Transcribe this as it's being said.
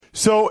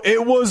So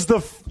it was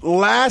the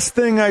last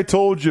thing I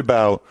told you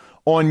about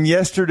on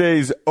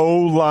yesterday's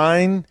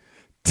O-line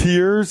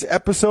tiers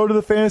episode of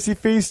the Fantasy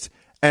Feast,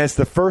 and it's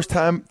the first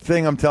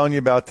thing I'm telling you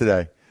about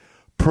today.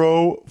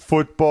 Pro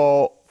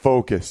Football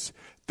Focus.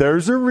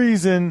 There's a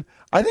reason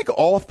I think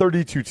all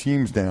 32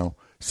 teams now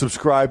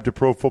subscribe to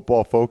Pro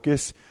Football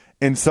Focus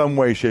in some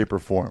way, shape, or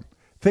form.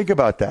 Think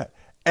about that.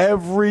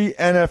 Every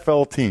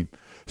NFL team.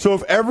 So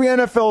if every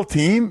NFL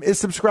team is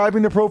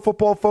subscribing to Pro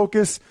Football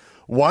Focus,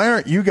 why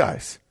aren't you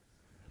guys?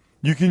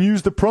 You can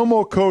use the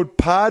promo code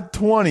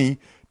POD20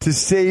 to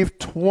save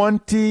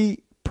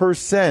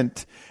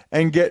 20%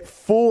 and get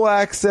full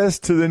access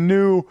to the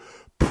new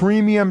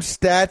premium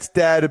stats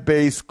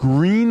database,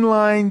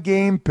 Greenline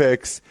Game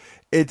Picks.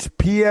 It's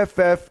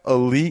PFF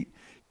Elite.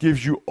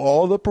 Gives you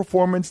all the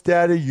performance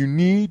data you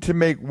need to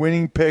make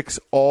winning picks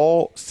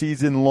all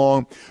season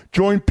long.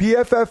 Join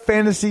PFF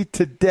Fantasy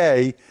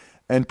today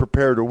and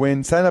prepare to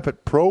win. Sign up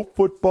at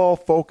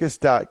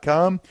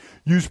profootballfocus.com.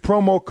 Use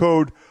promo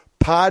code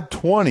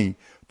POD20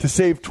 to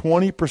save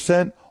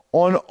 20%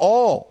 on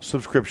all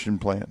subscription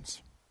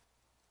plans.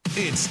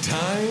 It's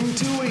time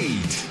to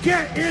eat.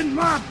 Get in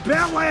my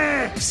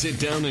belly! Sit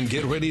down and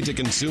get ready to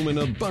consume an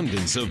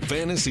abundance of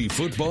fantasy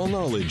football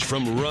knowledge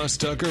from Ross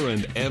Tucker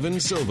and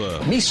Evan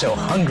Silva. Me so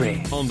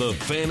hungry. On the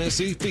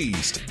Fantasy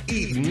Feast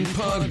Eatin'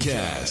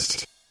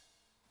 Podcast.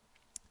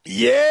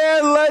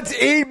 Yeah, let's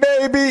eat,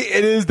 baby.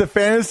 It is the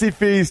Fantasy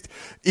Feast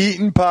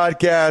Eatin'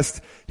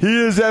 Podcast.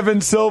 He is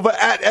Evan Silva,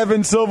 at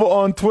Evan Silva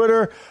on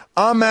Twitter.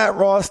 I'm at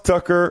Ross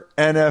Tucker,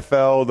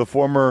 NFL, the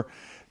former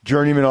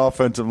journeyman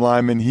offensive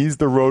lineman. He's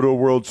the Roto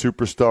World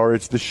superstar.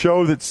 It's the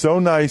show that's so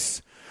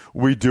nice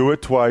we do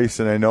it twice,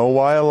 and I know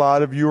why a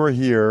lot of you are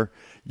here.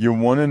 You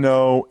want to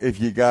know if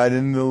you got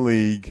into the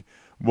league.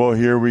 Well,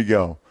 here we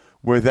go.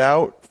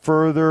 Without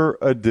further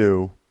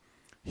ado,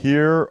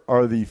 here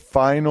are the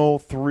final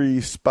 3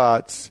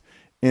 spots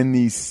in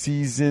the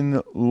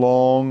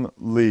season-long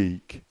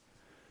league.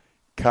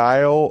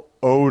 Kyle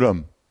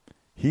Odom.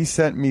 He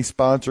sent me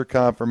sponsor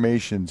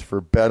confirmations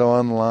for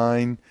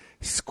BetOnline,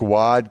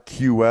 Squad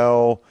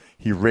QL.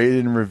 He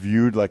rated and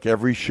reviewed like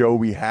every show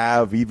we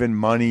have, even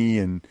money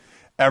and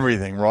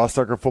everything. Ross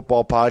Tucker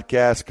Football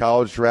Podcast,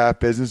 College Draft,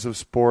 Business of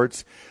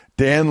Sports.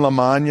 Dan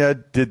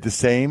Lamagna did the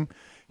same.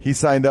 He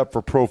signed up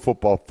for Pro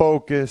Football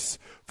Focus,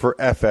 for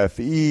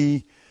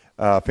FFE,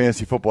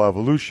 Fantasy Football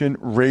Evolution,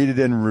 rated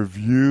and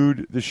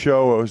reviewed the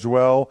show as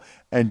well.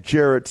 And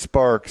Jarrett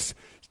Sparks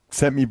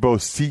sent me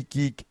both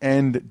SeatGeek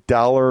and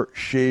Dollar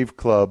Shave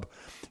Club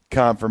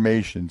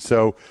confirmation.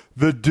 So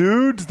the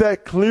dudes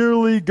that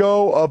clearly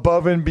go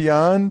above and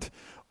beyond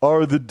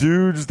are the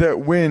dudes that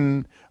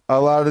win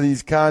a lot of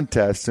these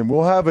contests. And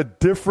we'll have a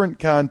different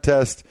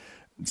contest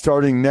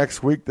starting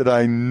next week that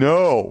I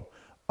know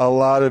a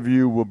lot of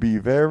you will be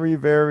very,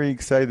 very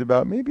excited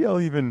about. Maybe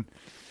I'll even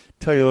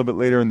tell you a little bit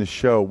later in the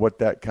show what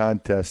that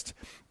contest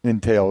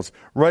entails.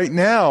 Right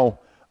now,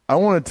 I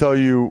want to tell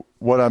you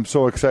what I'm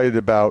so excited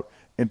about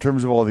in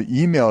terms of all the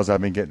emails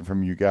I've been getting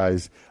from you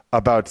guys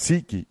about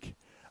SeatGeek.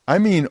 I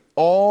mean,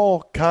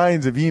 all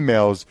kinds of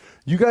emails.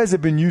 You guys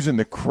have been using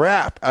the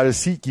crap out of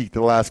SeatGeek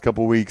the last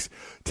couple of weeks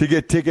to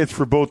get tickets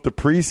for both the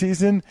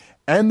preseason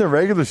and the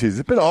regular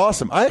season. It's been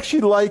awesome. I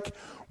actually like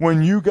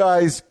when you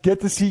guys get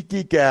the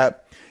SeatGeek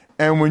app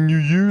and when you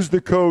use the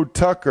code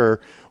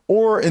Tucker,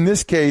 or in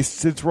this case,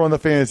 since we're on the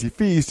Fantasy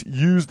Feast,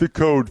 use the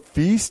code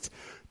FEAST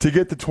to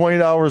get the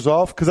 $20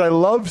 off, because I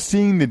love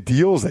seeing the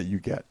deals that you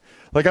get.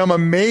 Like, I'm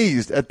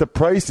amazed at the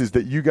prices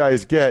that you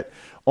guys get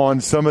on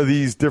some of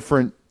these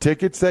different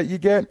tickets that you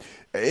get.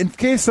 In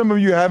case some of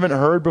you haven't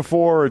heard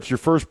before, it's your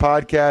first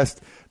podcast,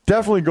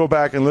 definitely go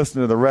back and listen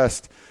to the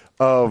rest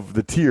of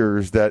the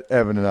tiers that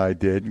Evan and I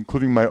did,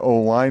 including my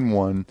O-line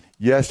one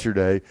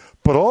yesterday.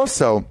 But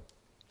also,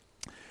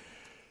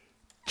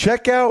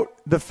 check out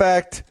the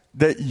fact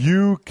that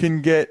you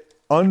can get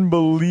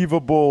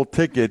unbelievable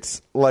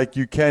tickets like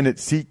you can at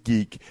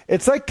SeatGeek.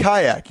 It's like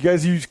Kayak. You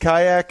guys use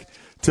Kayak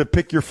to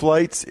pick your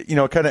flights? You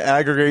know, it kind of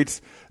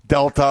aggregates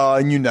Delta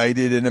and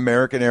United and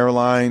American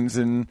Airlines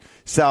and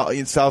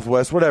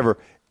Southwest, whatever.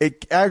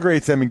 It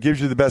aggregates them and gives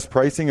you the best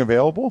pricing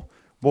available.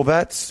 Well,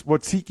 that's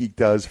what SeatGeek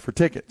does for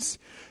tickets.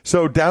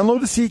 So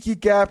download the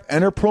SeatGeek app,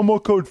 enter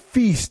promo code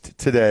FEAST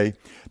today.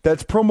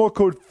 That's promo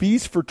code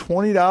FEAST for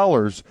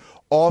 $20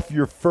 off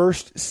your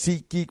first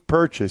SeatGeek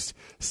purchase.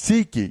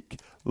 SeatGeek,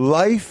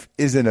 life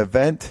is an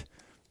event.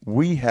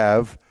 We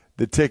have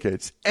the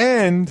tickets.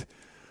 And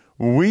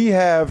we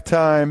have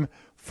time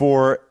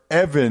for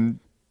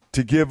Evan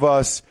to give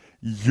us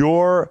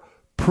your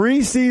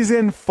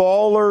preseason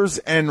fallers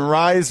and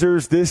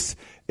risers. This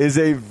is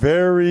a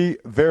very,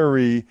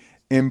 very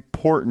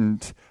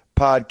important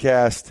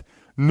podcast.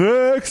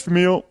 Next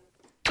meal.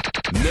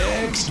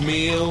 Next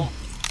meal.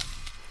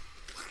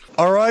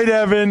 All right,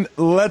 Evan,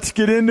 let's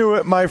get into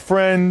it, my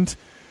friend.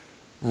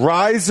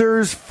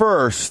 Risers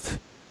first.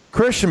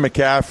 Christian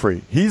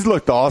McCaffrey. He's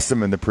looked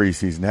awesome in the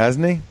preseason,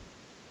 hasn't he?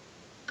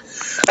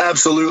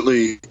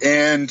 Absolutely.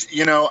 And,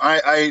 you know,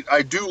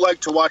 I do like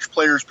to watch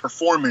players'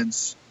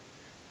 performance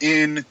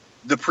in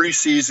the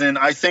preseason,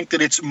 I think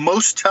that it's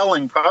most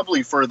telling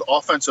probably for the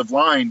offensive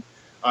line.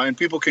 And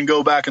people can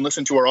go back and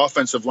listen to our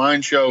offensive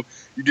line show.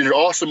 You did an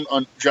awesome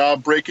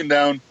job breaking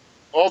down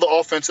all the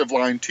offensive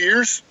line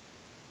tiers.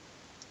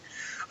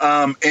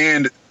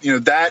 And,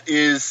 that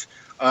is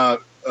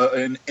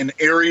an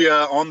area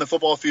on the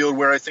football field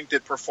where I think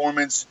that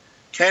performance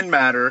can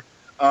matter.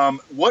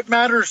 What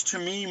matters to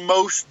me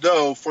most,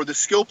 though, for the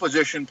skill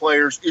position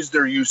players is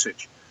their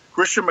usage.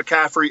 Christian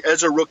McCaffrey,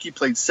 as a rookie,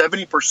 played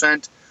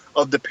 70%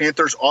 of the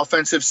Panthers'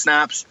 offensive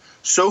snaps.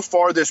 So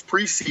far this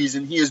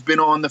preseason, he has been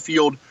on the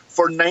field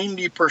for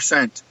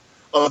 90%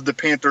 of the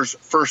Panthers'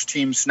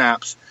 first-team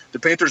snaps. The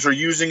Panthers are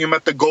using him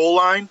at the goal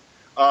line,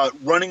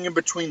 running in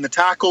between the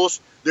tackles.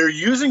 They're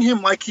using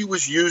him like he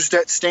was used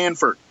at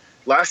Stanford.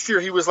 Last year,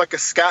 he was like a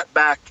scat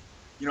back,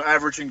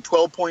 averaging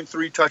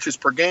 12.3 touches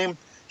per game.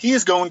 He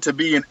is going to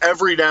be an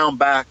every down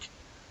back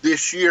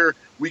this year.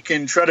 We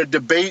can try to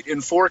debate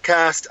and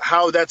forecast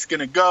how that's going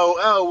to go.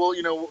 Oh,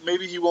 well,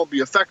 maybe he won't be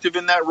effective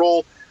in that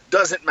role.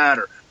 Doesn't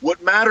matter.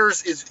 What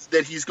matters is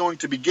that he's going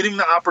to be getting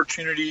the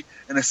opportunity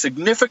and a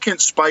significant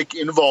spike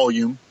in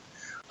volume.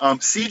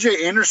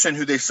 C.J. Anderson,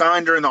 who they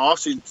signed during the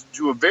offseason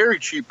to a very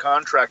cheap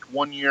contract,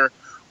 1 year,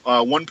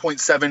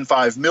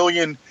 $1.75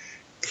 million,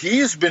 he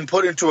has been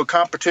put into a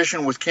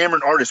competition with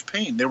Cameron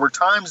Artis-Payne. There were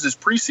times this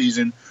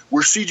preseason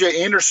where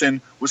C.J.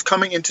 Anderson was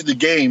coming into the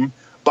game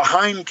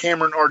behind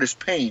Cameron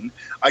Artis-Payne.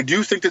 I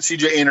do think that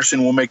C.J.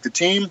 Anderson will make the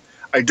team.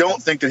 I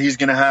don't think that he's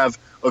going to have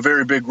a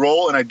very big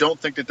role, and I don't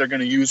think that they're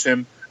going to use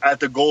him at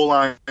the goal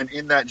line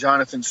in that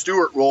Jonathan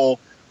Stewart role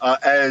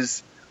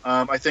as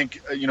I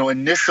think,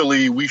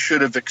 initially we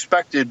should have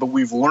expected, but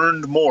we've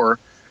learned more,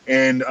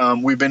 and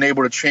we've been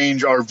able to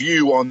change our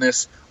view on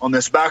this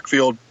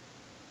backfield.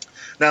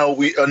 Now,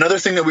 another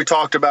thing that we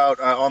talked about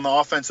on the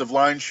offensive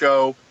line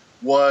show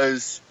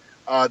was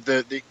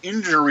the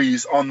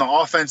injuries on the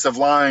offensive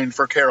line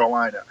for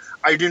Carolina.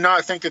 I do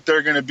not think that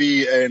they're going to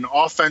be an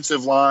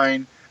offensive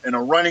line and a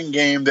running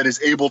game that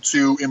is able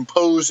to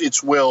impose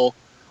its will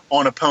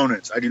on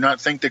opponents. I do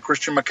not think that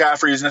Christian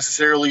McCaffrey is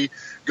necessarily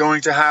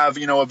going to have,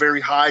 a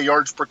very high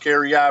yards per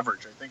carry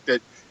average. I think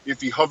that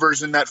if he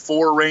hovers in that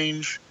 4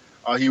 range,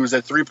 he was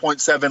at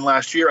 3.7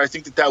 last year, I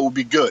think that will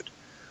be good.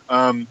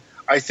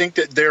 I think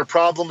that their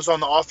problems on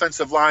the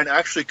offensive line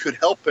actually could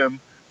help him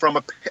from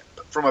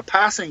a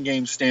passing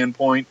game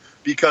standpoint,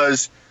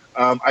 because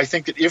I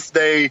think that if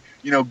they,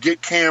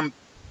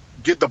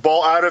 get the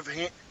ball out of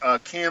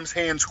Cam's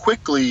hands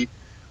quickly,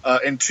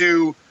 and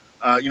to,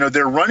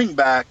 their running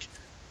back,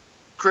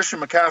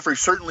 Christian McCaffrey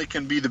certainly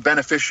can be the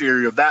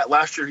beneficiary of that.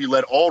 Last year, he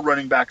led all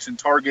running backs in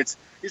targets.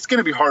 It's going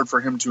to be hard for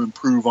him to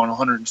improve on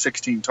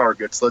 116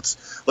 targets.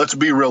 Let's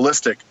be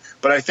realistic.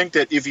 But I think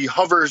that if he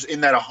hovers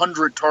in that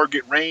 100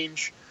 target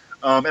range,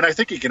 and I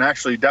think he can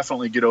actually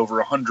definitely get over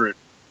 100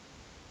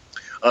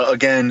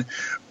 again.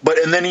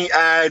 And then he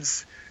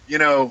adds,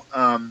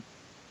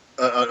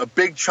 a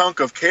big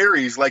chunk of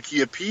carries like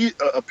he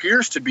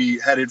appears to be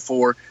headed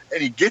for, and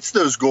he gets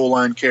those goal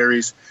line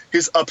carries.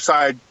 His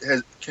upside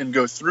can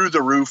go through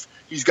the roof.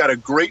 He's got a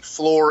great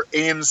floor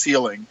and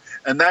ceiling,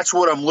 and that's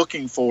what I'm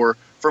looking for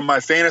from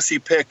my fantasy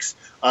picks.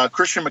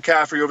 Christian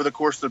McCaffrey over the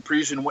course of the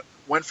preseason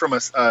went from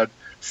a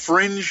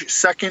fringe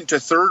second to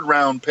third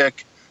round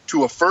pick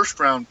to a first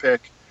round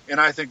pick, and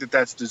I think that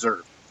that's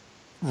deserved.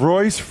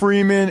 Royce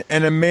Freeman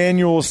and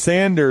Emmanuel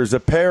Sanders, a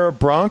pair of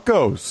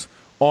Broncos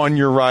on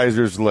your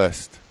risers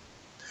list.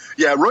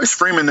 Yeah, Royce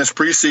Freeman this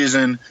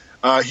preseason,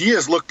 he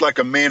has looked like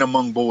a man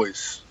among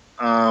boys.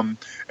 And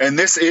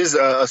this is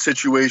a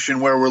situation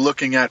where we're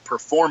looking at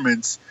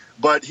performance,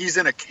 but he's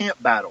in a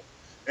camp battle,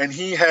 and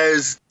he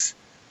has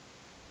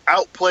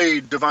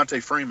outplayed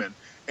Devontae Freeman.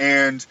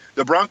 And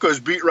the Broncos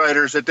beat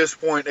writers at this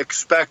point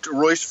expect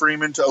Royce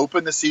Freeman to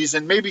open the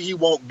season. Maybe he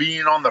won't be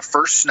in on the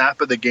first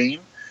snap of the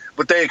game,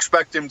 but they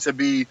expect him to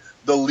be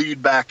the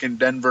lead back in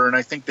Denver. And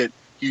I think that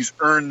he's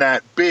earned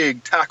that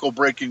big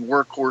tackle-breaking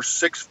workhorse,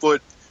 6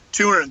 foot,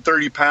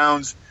 230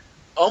 pounds,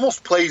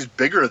 almost plays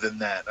bigger than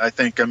that, I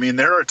think. I mean,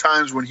 there are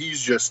times when he's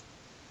just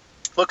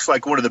looks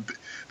like one of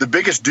the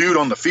biggest dude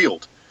on the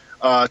field.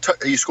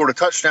 He scored a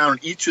touchdown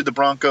in each of the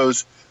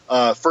Broncos'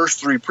 first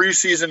 3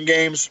 preseason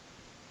games.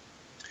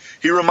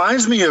 He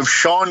reminds me of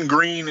Sean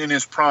Green in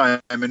his prime,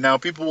 and now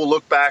people will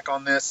look back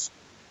on this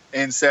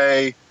and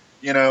say,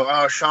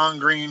 Sean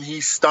Green,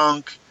 he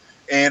stunk,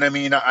 and I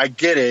mean, I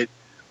get it,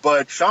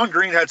 but Sean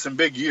Green had some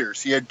big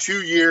years. He had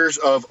 2 years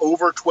of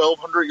over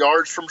 1,200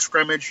 yards from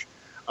scrimmage.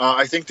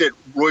 I think that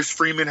Royce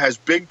Freeman has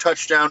big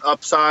touchdown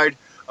upside.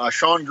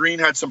 Sean Green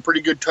had some pretty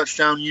good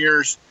touchdown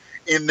years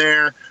in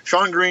there.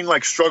 Sean Green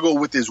struggled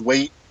with his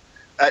weight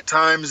at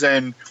times,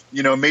 and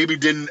maybe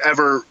didn't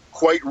ever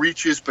quite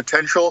reach his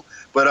potential.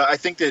 But I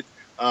think that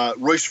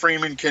Royce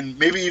Freeman can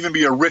maybe even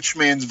be a rich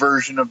man's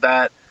version of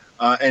that,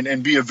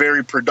 and be a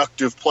very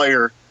productive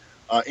player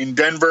in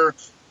Denver.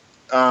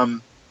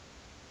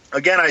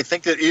 Again, I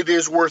think that it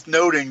is worth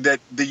noting that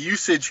the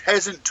usage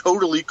hasn't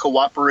totally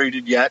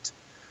cooperated yet.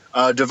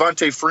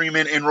 Devontae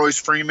Freeman and Royce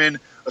Freeman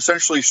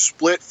essentially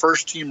split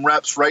first-team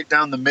reps right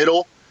down the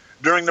middle.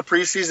 during the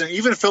preseason.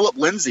 Even Phillip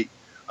Lindsay,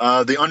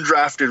 the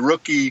undrafted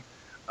rookie,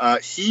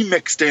 he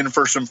mixed in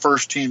for some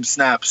first-team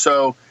snaps.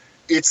 So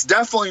it's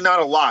definitely not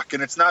a lock,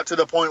 and it's not to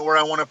the point where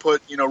I want to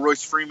put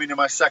Royce Freeman in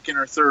my second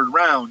or third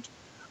round.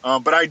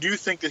 But I do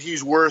think that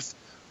he's worth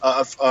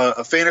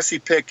a fantasy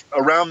pick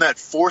around that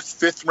fourth,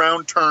 fifth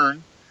round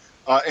turn.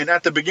 And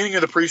at the beginning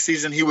of the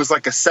preseason, he was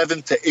like a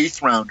 7th to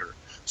 8th rounder.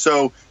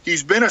 So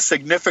he's been a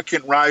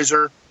significant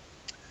riser.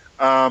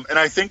 And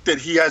I think that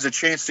he has a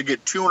chance to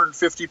get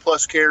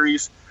 250-plus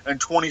carries and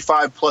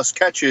 25-plus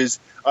catches,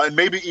 and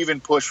maybe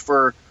even push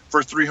for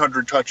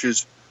 300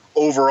 touches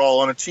overall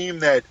on a team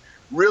that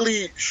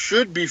really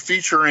should be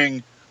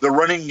featuring the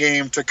running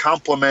game to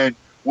complement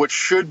what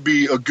should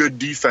be a good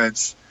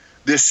defense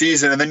this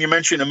season. And then you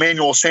mentioned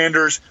Emmanuel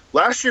Sanders.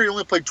 Last year, he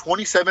only played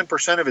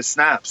 27% of his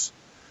snaps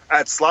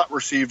at slot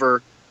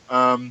receiver.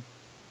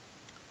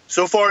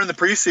 So far in the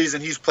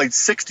preseason, he's played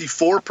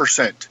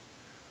 64%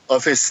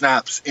 of his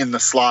snaps in the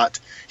slot.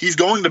 He's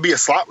going to be a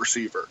slot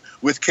receiver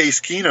with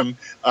Case Keenum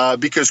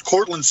because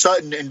Cortland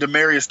Sutton and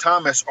Demaryius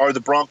Thomas are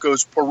the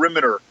Broncos'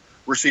 perimeter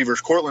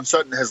receivers. Cortland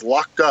Sutton has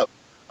locked up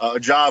a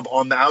job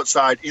on the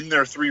outside in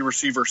their 3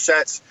 receiver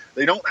sets.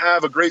 They don't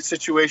have a great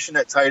situation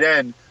at tight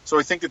end, so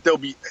I think that they'll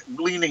be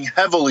leaning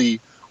heavily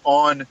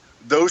on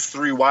those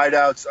 3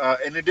 wideouts,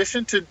 in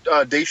addition to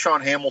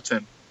Deshaun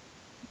Hamilton,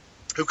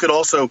 who could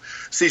also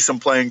see some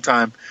playing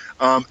time.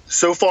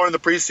 So far in the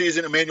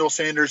preseason, Emmanuel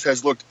Sanders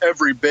has looked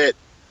every bit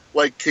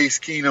like Case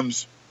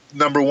Keenum's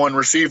number 1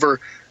 receiver,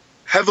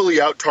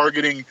 heavily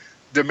out-targeting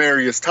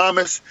Demaryius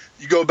Thomas.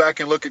 You go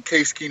back and look at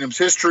Case Keenum's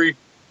history,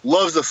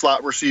 loves the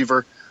slot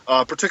receiver,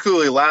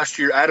 particularly last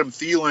year. Adam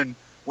Thielen,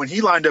 when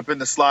he lined up in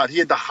the slot, he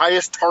had the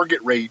highest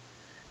target rate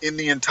in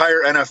the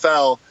entire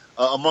NFL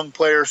among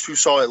players who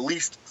saw at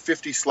least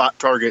 50 slot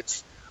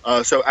targets.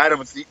 So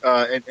Adam,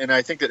 and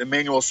I think that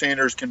Emmanuel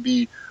Sanders can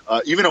be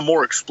even a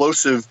more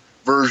explosive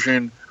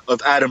version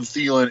of Adam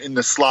Thielen in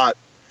the slot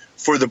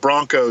for the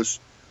Broncos.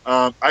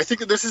 I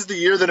think that this is the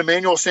year that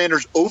Emmanuel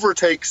Sanders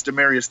overtakes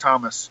Demaryius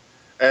Thomas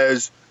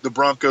as the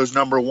Broncos'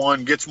 number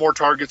 1, gets more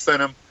targets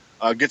than him,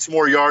 gets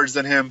more yards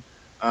than him.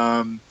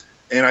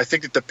 And I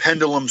think that the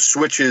pendulum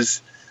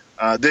switches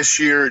this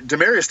year.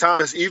 Demaryius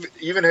Thomas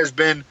even has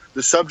been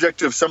the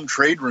subject of some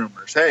trade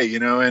rumors. Hey,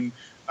 and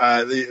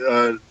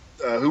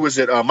who was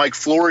it? Mike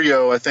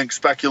Florio, I think,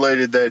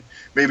 speculated that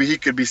maybe he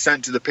could be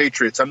sent to the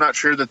Patriots. I'm not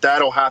sure that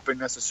that'll happen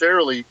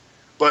necessarily,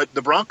 but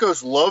the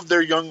Broncos love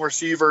their young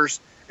receivers,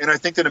 and I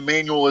think that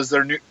Emmanuel is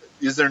their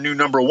new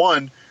number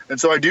 1. And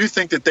so I do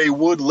think that they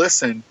would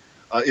listen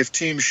if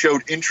teams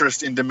showed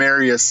interest in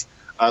Demaryius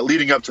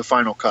leading up to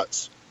final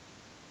cuts.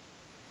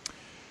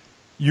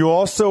 You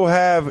also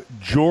have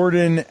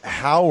Jordan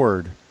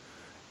Howard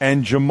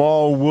and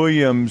Jamal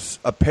Williams,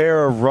 a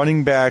pair of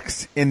running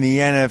backs in the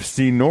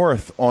NFC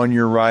North on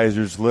your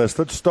risers list.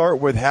 Let's start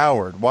with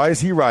Howard. Why is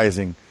he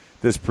rising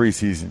this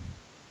preseason?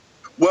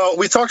 Well,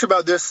 we talked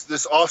about this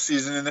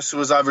offseason, and this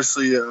was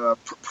obviously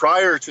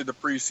prior to the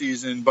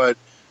preseason, but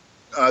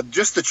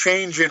just the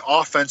change in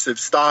offensive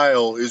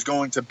style is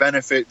going to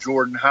benefit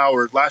Jordan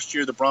Howard. Last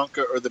year,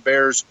 the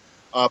Bears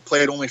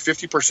played only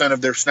 50%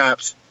 of their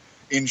snaps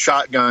in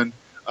shotgun.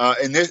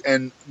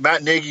 And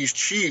Matt Nagy's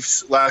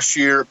Chiefs last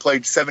year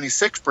played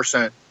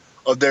 76%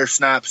 of their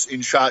snaps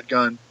in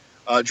shotgun.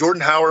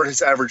 Jordan Howard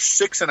has averaged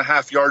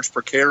 6.5 yards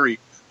per carry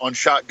on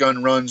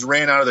shotgun runs,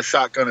 ran out of the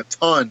shotgun a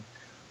ton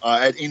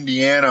at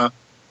Indiana.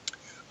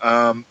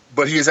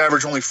 But he has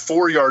averaged only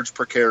 4 yards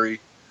per carry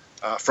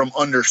from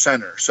under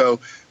center. So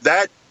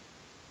that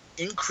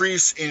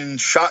increase in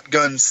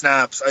shotgun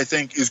snaps, I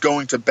think, is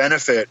going to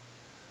benefit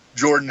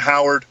Jordan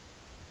Howard.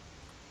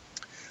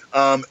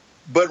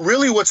 But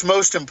really what's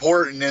most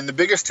important and the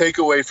biggest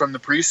takeaway from the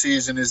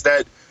preseason is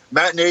that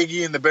Matt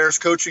Nagy and the Bears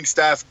coaching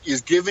staff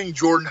is giving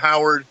Jordan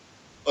Howard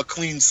a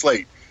clean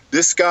slate.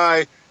 This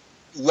guy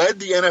led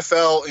the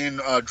NFL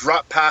in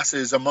drop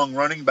passes among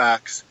running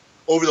backs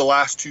over the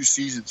last 2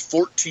 seasons,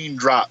 14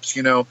 drops.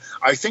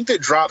 I think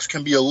that drops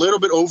can be a little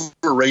bit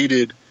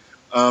overrated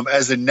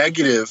as a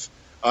negative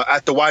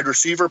at the wide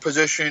receiver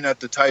position,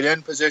 at the tight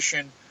end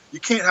position. You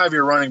can't have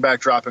your running back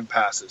dropping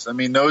passes. I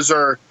mean, those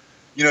are,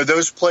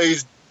 those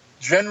plays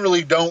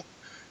generally don't,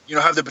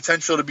 have the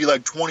potential to be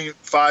like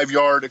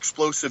 25-yard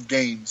explosive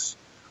gains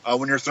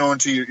when you're throwing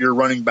to your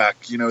running back.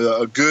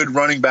 A good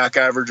running back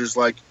average is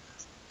like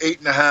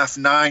 8.5,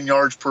 9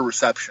 yards per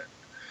reception.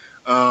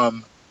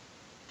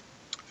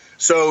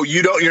 So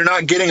you're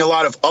not getting a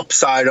lot of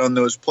upside on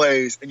those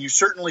plays, and you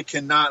certainly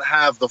cannot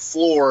have the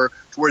floor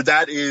to where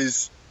that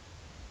is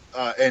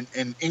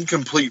an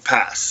incomplete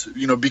pass,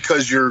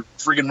 because your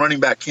friggin'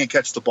 running back can't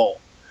catch the ball.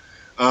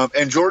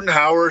 And Jordan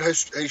Howard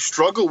has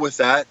struggled with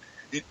that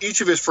in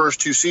each of his first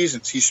 2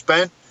 seasons. He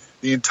spent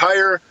the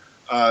entire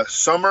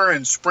summer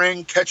and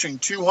spring catching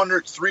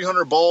 200,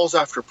 300 balls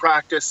after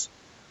practice.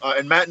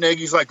 And Matt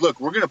Nagy's like, look,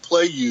 we're going to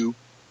play you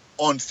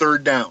on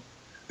third down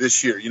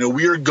this year.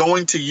 We are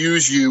going to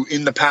use you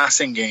in the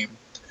passing game.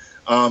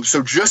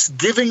 So just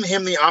giving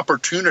him the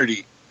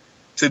opportunity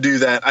to do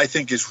that, I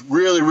think, is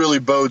really, really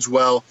bodes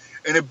well.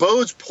 And it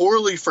bodes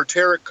poorly for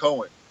Tarik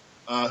Cohen,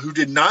 who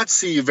did not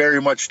see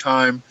very much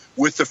time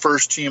with the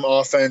first-team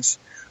offense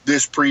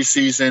this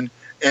preseason.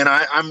 And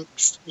I'm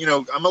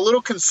a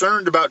little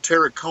concerned about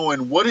Tarik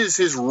Cohen. What is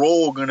his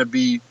role going to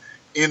be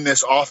in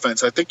this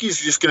offense? I think he's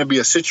just going to be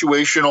a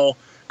situational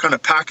kind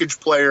of package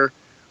player,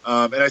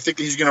 and I think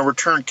he's going to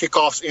return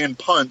kickoffs and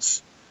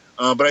punts.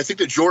 But I think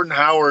that Jordan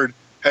Howard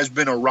has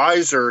been a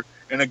riser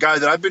and a guy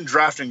that I've been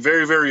drafting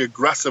very, very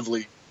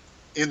aggressively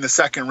in the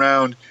second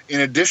round. In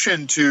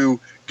addition to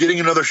getting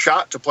another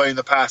shot to play in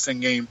the passing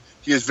game,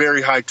 he has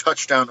very high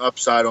touchdown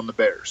upside on the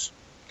Bears.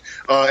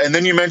 And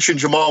then you mentioned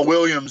Jamal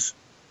Williams.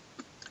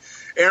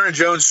 Aaron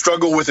Jones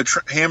struggled with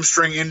a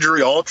hamstring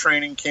injury all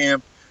training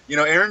camp.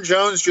 Aaron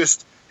Jones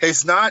just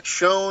has not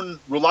shown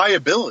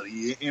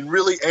reliability in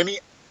really any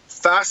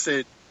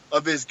facet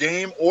of his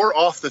game or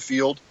off the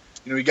field.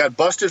 He got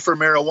busted for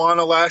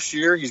marijuana last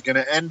year. He's going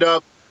to end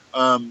up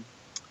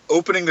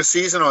opening the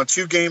season on a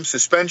 2-game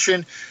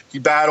suspension. He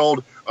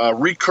battled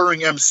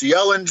recurring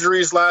MCL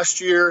injuries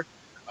last year,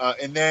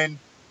 and then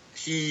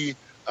he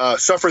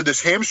suffered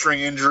this hamstring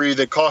injury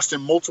that cost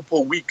him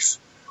multiple weeks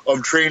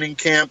of training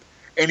camp,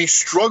 and he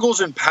struggles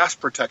in pass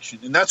protection,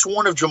 and that's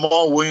one of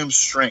Jamal Williams'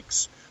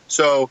 strengths.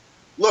 So,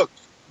 look,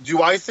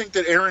 do I think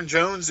that Aaron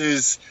Jones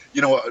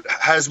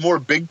has more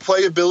big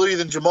play ability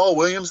than Jamal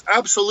Williams?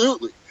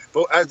 Absolutely.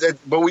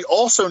 But we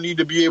also need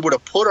to be able to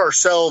put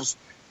ourselves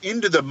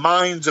into the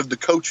minds of the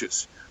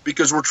coaches,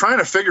 because we're trying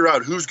to figure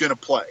out who's going to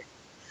play.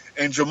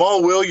 And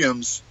Jamal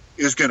Williams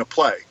is going to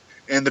play.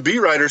 And the beat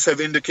writers have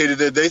indicated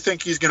that they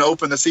think he's going to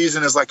open the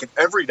season as like an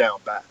every down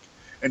back.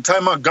 And Ty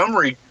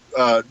Montgomery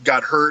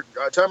got hurt.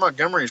 Ty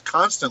Montgomery is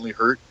constantly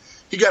hurt.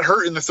 He got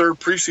hurt in the third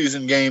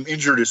preseason game,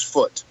 injured his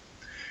foot.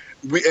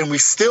 We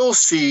still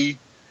see,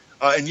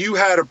 and you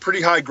had a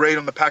pretty high grade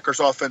on the Packers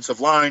offensive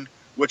line,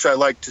 which I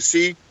like to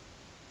see.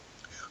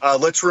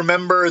 Let's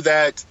remember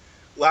that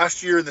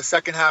last year in the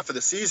second half of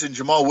the season,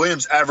 Jamal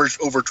Williams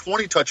averaged over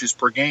 20 touches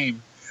per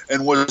game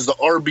and was the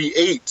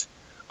RB8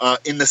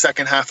 in the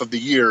second half of the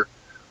year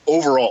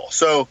overall.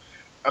 So,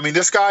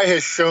 this guy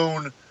has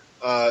shown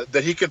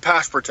that he can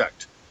pass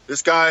protect.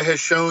 This guy has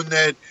shown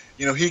that,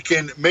 he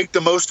can make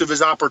the most of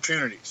his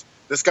opportunities.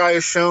 This guy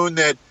has shown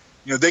that,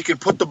 they can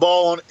put the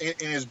ball in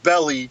his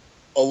belly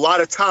a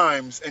lot of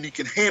times and he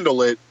can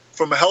handle it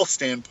from a health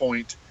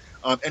standpoint.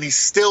 And he's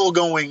still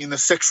going in the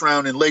 6th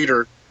round and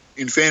later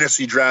in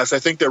fantasy drafts. I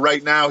think that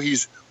right now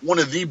he's one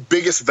of the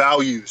biggest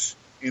values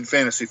in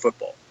fantasy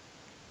football.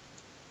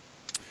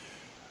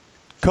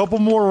 Couple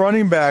more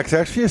running backs,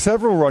 actually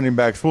several running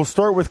backs. We'll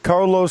start with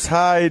Carlos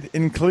Hyde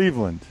in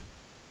Cleveland.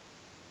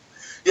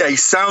 Yeah, he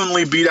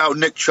soundly beat out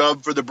Nick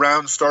Chubb for the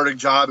Browns starting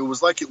job. It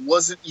was like it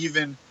wasn't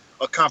even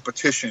a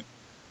competition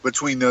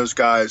between those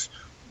guys.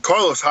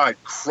 Carlos Hyde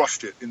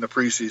crushed it in the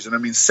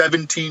preseason.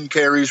 17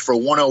 carries for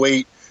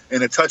 108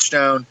 and a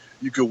touchdown.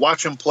 You could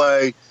watch him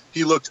play.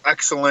 He looked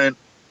excellent.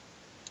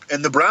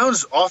 And the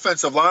Browns'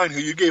 offensive line, who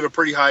you gave a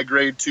pretty high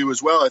grade to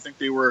as well, I think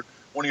they were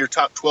one of your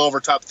top 12 or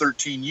top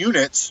 13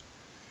 units.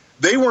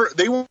 They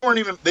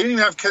didn't even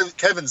have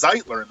Kevin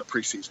Zeitler in the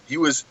preseason. He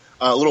was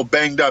a little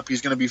banged up.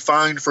 He's going to be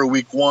fine for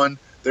week 1.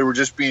 They were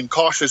just being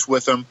cautious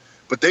with him,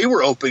 but they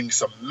were opening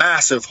some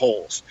massive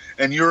holes.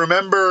 And you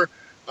remember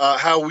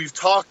how we've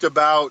talked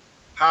about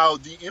how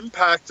the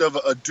impact of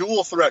a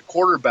dual threat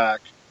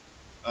quarterback,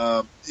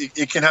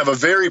 it can have a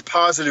very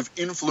positive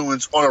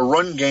influence on a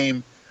run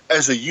game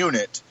as a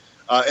unit.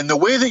 And the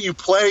way that you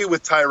play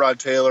with Tyrod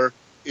Taylor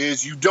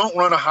is you don't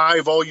run a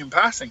high volume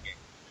passing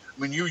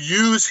game. You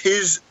use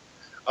his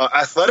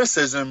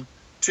athleticism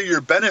to your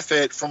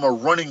benefit from a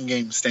running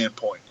game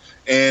standpoint.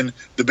 And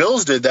the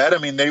Bills did that.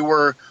 They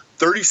were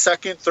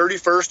 32nd,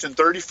 31st, and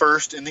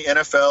 31st in the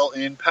NFL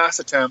in pass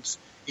attempts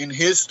in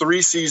his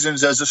 3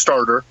 seasons as a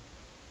starter.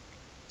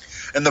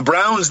 And the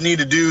Browns need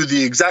to do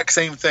the exact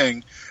same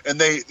thing. And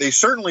they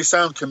certainly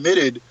sound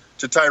committed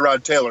to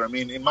Tyrod Taylor.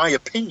 In my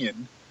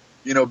opinion,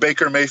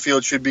 Baker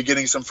Mayfield should be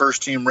getting some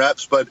first-team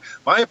reps, but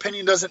my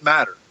opinion doesn't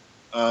matter.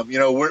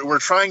 We're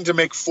trying to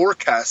make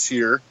forecasts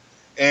here,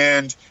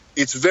 and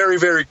it's very,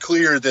 very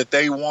clear that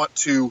they want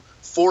to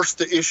force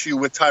the issue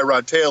with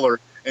Tyrod Taylor,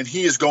 and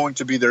he is going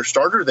to be their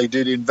starter. They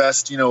did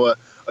invest, a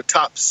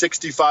top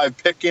 65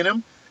 pick in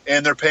him,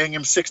 and they're paying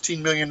him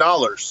 $16 million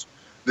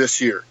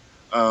this year.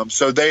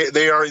 So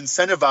they are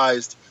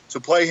incentivized to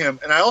play him.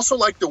 And I also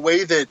like the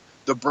way that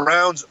the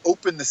Browns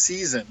open the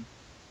season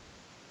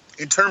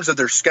in terms of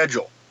their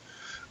schedule.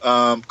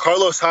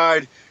 Carlos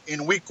Hyde,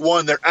 in week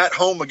 1, they're at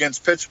home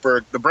against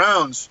Pittsburgh. The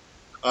Browns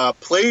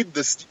played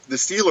the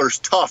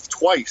Steelers tough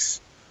twice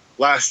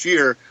last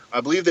year. I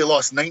believe they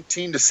lost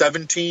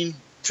 19-17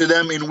 to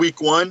them in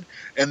week 1.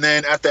 And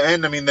then at the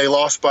end, they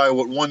lost by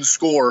 1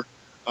 score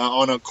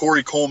on a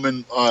Corey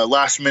Coleman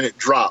last-minute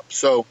drop.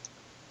 So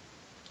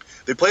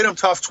they played them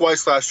tough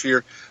twice last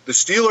year. The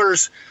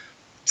Steelers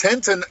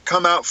tend to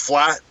come out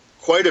flat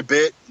quite a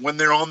bit when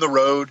they're on the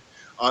road,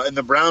 and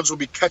the Browns will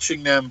be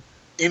catching them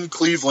in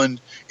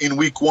Cleveland in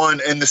week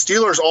 1. And the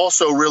Steelers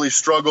also really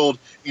struggled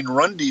in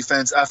run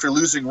defense after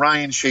losing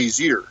Ryan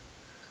Shazier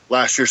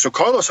last year. So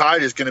Carlos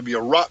Hyde is going to be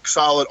a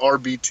rock-solid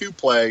RB2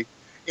 play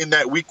in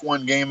that Week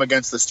 1 game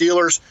against the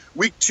Steelers.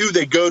 Week 2,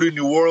 they go to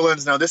New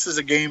Orleans. Now, this is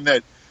a game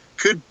that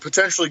could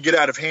potentially get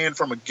out of hand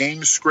from a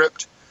game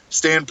script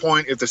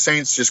standpoint if the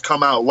Saints just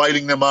come out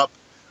lighting them up.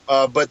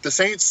 But the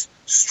Saints'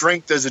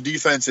 strength as a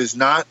defense is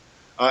not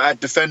at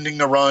defending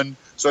the run.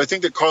 So I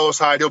think that Carlos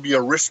Hyde, he'll be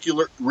a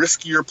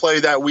riskier play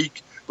that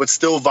week, but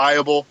still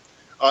viable.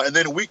 And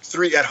then Week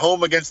 3 at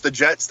home against the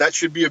Jets, that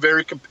should be a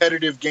very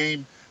competitive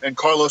game, and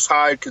Carlos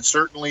Hyde could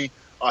certainly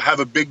have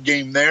a big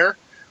game there.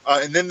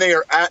 And then they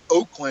are at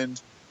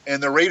Oakland,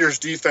 and the Raiders'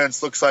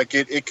 defense looks like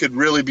it could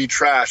really be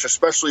trash,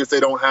 especially if they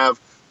don't have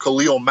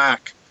Khalil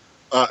Mack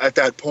at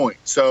that point.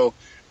 So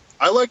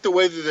I like the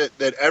way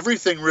that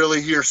everything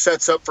really here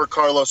sets up for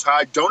Carlos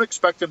Hyde. Don't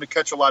expect him to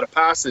catch a lot of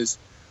passes,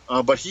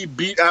 but he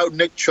beat out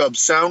Nick Chubb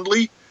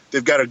soundly.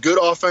 They've got a good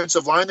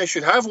offensive line. They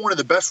should have one of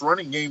the best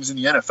running games in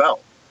the NFL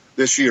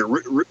this year.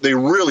 They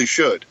really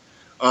should.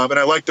 And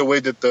I like the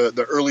way that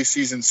the early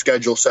season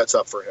schedule sets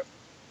up for him.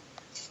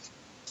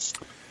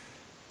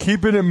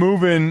 Keeping it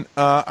moving.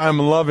 I'm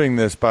loving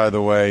this, by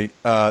the way.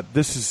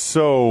 This is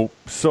so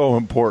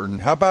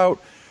important. How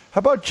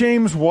about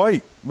James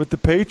White with the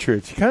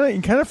Patriots? You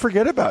kind of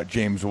forget about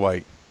James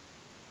White.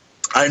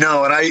 I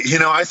know, and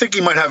I think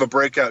he might have a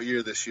breakout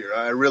year this year.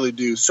 I really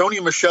do.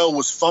 Sony Michel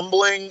was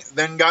fumbling,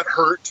 then got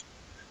hurt,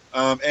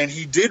 and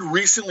he did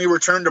recently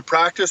return to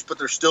practice, but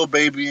they're still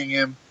babying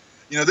him.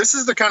 This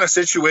is the kind of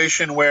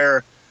situation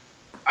where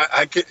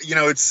I think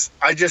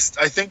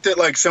that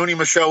like Sony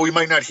Michel, we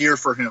might not hear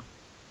from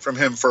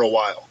him for a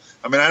while.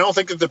 I mean, I don't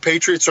think that the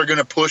Patriots are going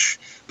to push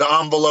the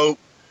envelope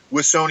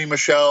with Sony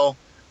Michel.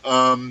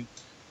 Bill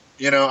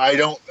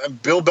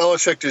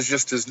Belichick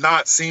does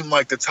not seem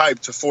like the type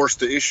to force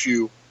the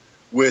issue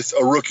with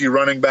a rookie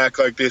running back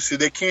like this who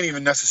they can't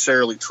even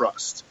necessarily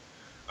trust.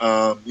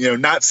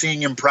 Not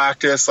seeing him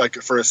practice like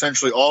for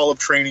essentially all of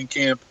training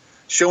camp,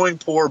 showing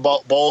poor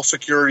ball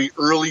security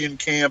early in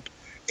camp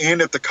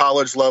and at the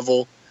college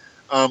level.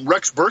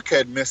 Rex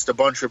Burkhead missed a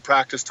bunch of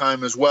practice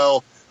time as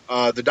well.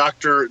 The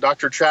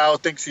Dr. Chow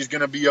thinks he's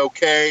going to be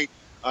okay.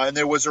 And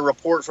there was a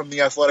report from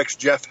the Athletics'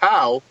 Jeff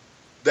Howe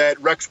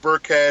that Rex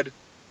Burkhead,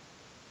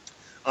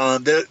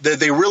 that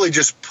they really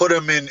just put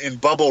him in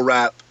bubble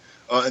wrap,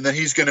 and then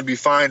he's going to be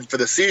fine for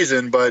the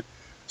season. But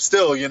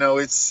still,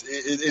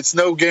 it's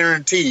no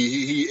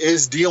guarantee. He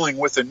is dealing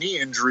with a knee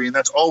injury, and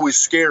that's always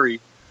scary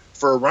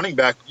for a running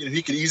back.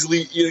 He could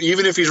easily,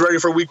 even if he's ready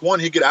for Week 1,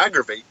 he could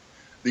aggravate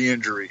the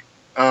injury.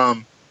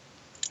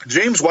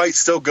 James White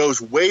still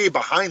goes way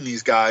behind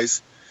these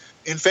guys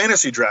in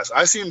fantasy drafts.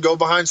 I see him go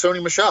behind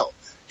Sony Michel.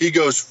 He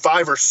goes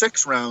 5 or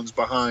 6 rounds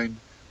behind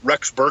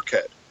Rex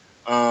Burkhead.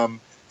 And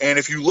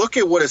if you look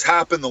at what has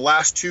happened the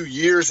last 2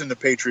 years in the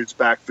Patriots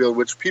backfield,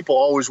 which people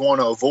always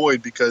want to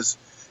avoid because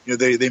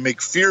they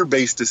make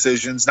fear-based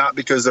decisions, not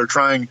because they're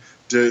trying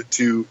to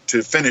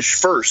finish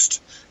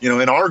first.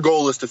 And our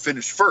goal is to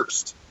finish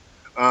first.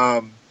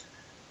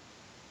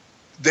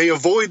 They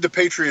avoid the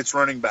Patriots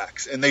running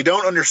backs, and they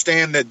don't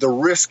understand that the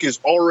risk is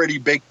already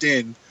baked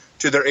in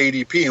to their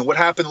ADP. And what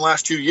happened the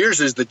last 2 years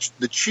is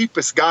the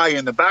cheapest guy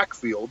in the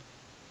backfield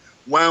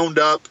wound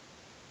up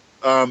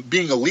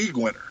being a league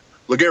winner.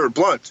 LeGarrette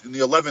Blount in the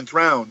 11th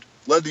round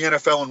led the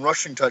NFL in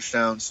rushing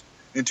touchdowns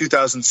in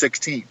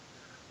 2016.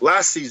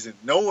 Last season,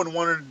 no one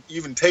wanted to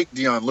even take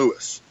Dion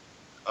Lewis,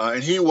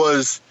 and he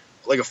was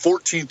like a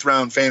 14th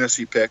round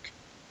fantasy pick.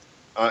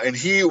 And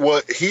he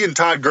and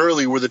Todd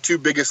Gurley were the 2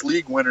 biggest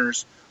league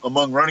winners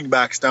among running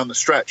backs down the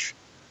stretch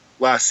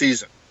last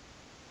season.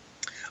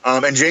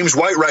 And James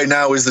White right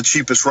now is the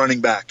cheapest running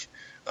back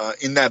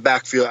in that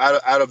backfield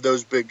out of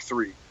those big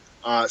 3.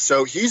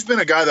 So he's been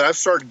a guy that I've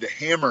started to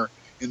hammer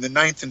in the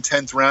 9th and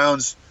 10th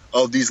rounds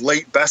of these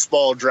late best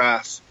ball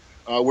drafts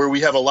where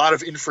we have a lot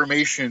of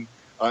information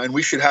and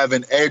we should have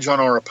an edge on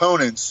our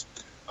opponents.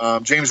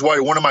 James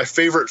White, one of my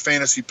favorite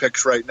fantasy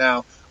picks right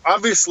now.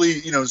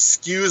 Obviously,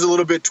 skews a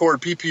little bit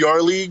toward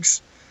PPR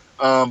leagues.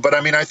 But,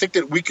 I think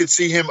that we could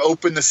see him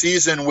open the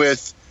season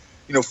with,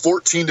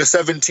 14 to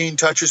 17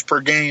 touches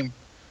per game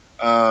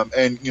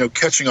and,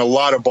 catching a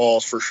lot of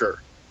balls for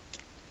sure.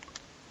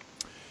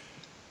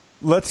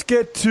 Let's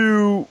get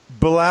to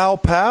Bilal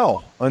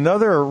Powell,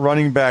 another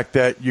running back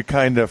that you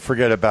kind of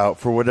forget about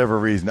for whatever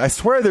reason. I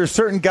swear there's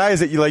certain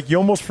guys that you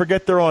almost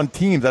forget they're on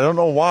teams. I don't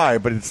know why,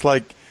 but it's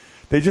like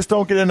they just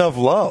don't get enough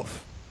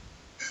love.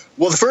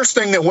 Well, the first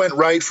thing that went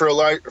right for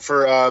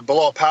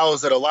Bilal Powell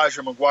is that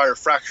Elijah McGuire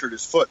fractured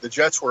his foot. The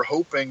Jets were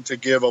hoping to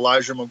give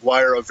Elijah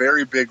McGuire a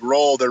very big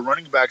role. Their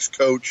running backs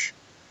coach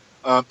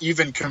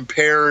even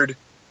compared,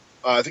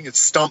 I think it's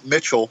Stump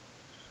Mitchell,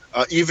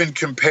 even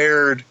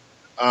compared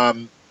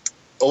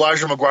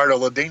Elijah McGuire to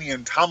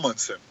LaDainian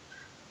Tomlinson,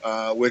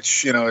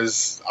 which,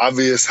 is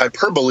obvious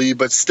hyperbole,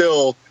 but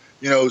still,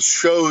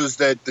 shows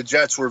that the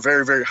Jets were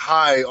very, very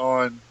high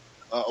on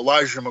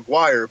Elijah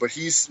McGuire, but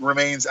he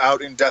remains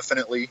out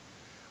indefinitely.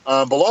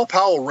 Bilal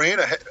Powell ran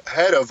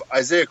ahead of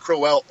Isaiah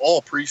Crowell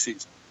all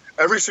preseason.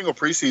 Every single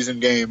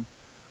preseason game,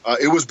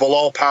 it was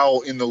Bilal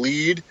Powell in the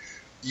lead.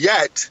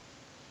 Yet,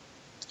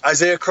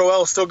 Isaiah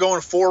Crowell is still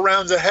going 4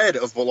 rounds ahead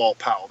of Bilal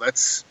Powell.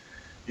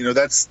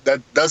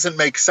 That doesn't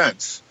make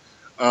sense.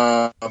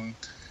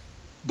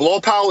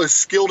 Bilal Powell is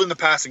skilled in the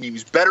passing game.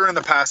 He's better in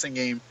the passing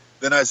game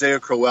than Isaiah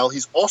Crowell.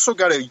 He's also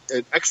got an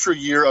extra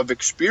year of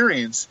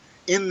experience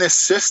in this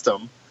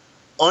system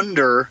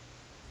under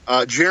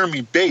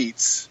Jeremy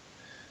Bates.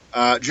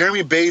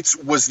 Jeremy Bates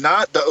was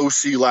not the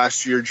OC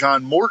last year.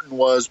 John Morton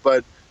was,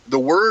 but the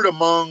word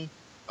among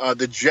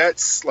the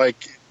Jets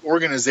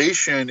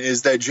organization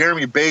is that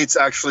Jeremy Bates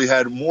actually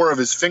had more of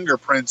his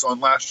fingerprints on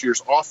last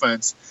year's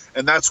offense,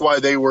 and that's why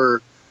they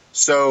were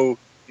so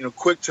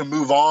quick to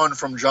move on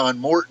from John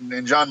Morton.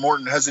 And John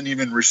Morton hasn't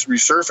even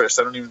resurfaced.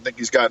 I don't even think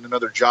he's gotten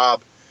another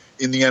job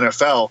in the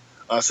NFL.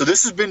 So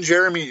this will be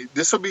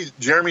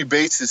Jeremy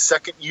Bates'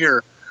 second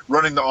year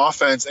running the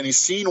offense, and he's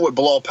seen what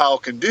Bilal Powell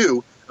can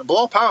do. And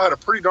Bilal Powell had a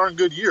pretty darn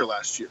good year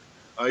last year.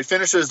 He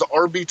finished as the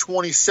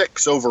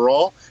RB26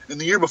 overall,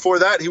 and the year before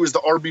that he was the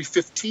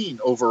RB15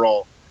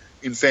 overall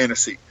in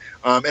fantasy.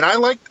 And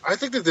I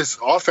think that this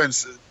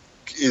offense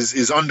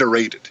is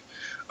underrated.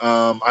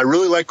 I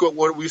really like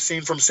what we've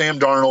seen from Sam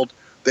Darnold.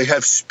 They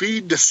have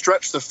speed to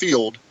stretch the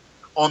field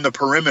on the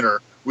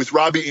perimeter with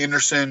Robbie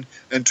Anderson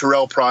and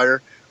Terrell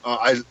Pryor.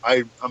 I'm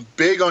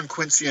big on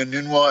Quincy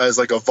Enunwa as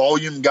a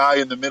volume guy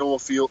in the middle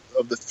of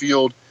the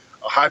field,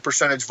 a high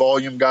percentage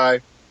volume guy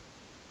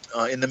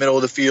in the middle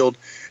of the field.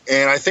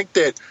 And I think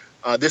that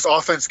this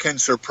offense can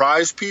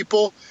surprise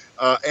people.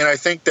 And I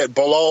think that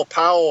Bilal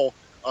Powell,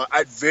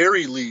 at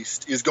very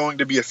least, is going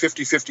to be a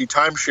 50-50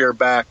 timeshare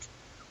back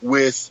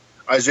with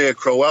Isaiah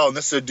Crowell. And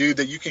this is a dude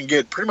that you can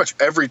get pretty much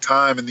every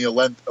time in the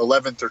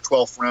 11th or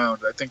 12th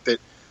round. I think that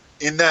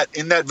in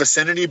that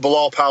vicinity,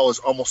 Bilal Powell is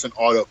almost an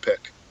auto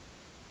pick.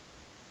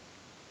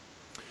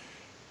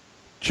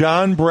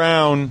 John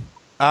Brown,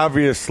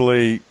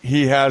 obviously,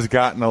 he has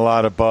gotten a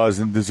lot of buzz,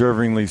 and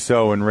deservingly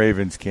so, in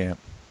Ravens camp.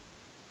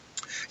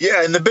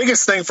 Yeah, and the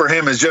biggest thing for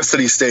him is just that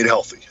he stayed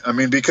healthy. I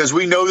mean, because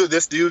we know that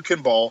this dude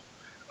can ball.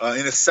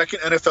 In his second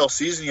NFL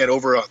season, he had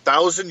over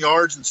 1,000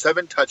 yards and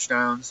 7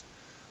 touchdowns.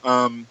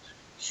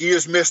 He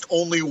has missed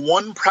only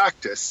one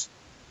practice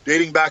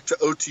dating back to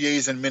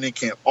OTAs and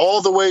minicamp.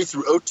 All the way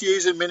through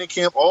OTAs and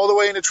minicamp, all the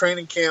way into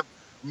training camp,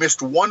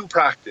 missed one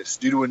practice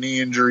due to a knee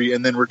injury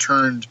and then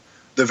returned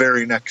the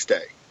very next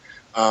day.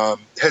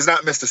 Has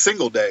not missed a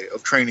single day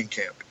of training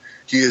camp.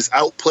 He has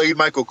outplayed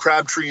Michael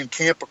Crabtree in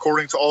camp,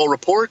 according to all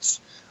reports.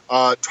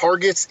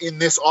 Targets in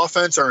this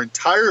offense are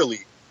entirely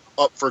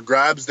up for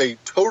grabs. They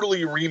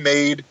totally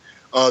remade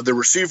the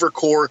receiver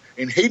core,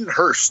 and Hayden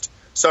Hurst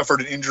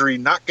suffered an injury,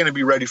 not going to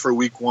be ready for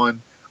week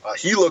 1.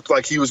 He looked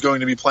like he was going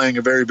to be playing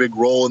a very big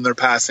role in their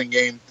passing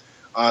game.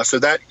 So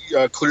that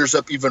clears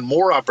up even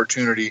more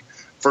opportunity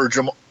for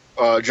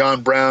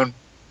John Brown.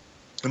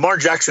 Lamar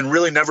Jackson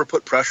really never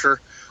put pressure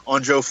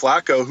on Joe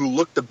Flacco, who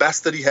looked the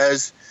best that he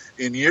has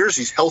in years.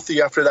 He's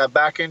healthy after that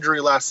back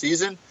injury last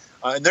season.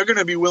 And they're going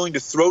to be willing to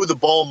throw the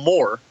ball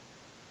more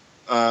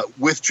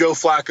with Joe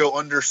Flacco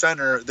under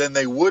center than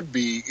they would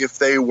be if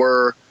they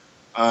were,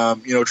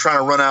 trying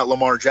to run out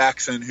Lamar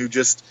Jackson, who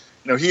just,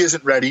 he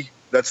isn't ready.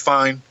 That's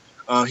fine.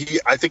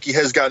 I think he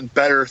has gotten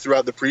better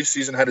throughout the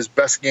preseason, had his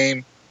best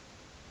game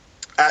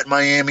at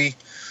Miami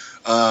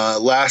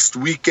last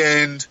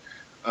weekend,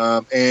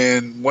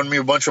 and won me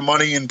a bunch of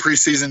money in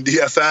preseason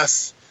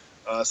DFS.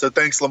 So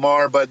thanks,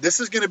 Lamar. But this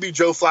is going to be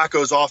Joe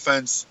Flacco's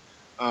offense,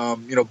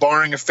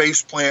 barring a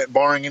faceplant,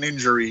 barring an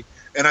injury.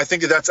 And I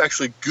think that's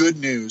actually good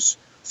news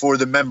for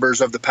the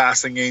members of the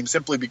passing game,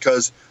 simply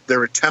because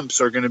their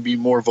attempts are going to be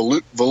more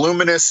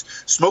voluminous.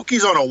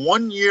 Smokey's on a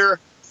 1-year,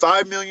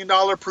 $5 million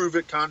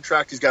prove-it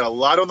contract. He's got a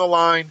lot on the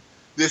line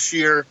this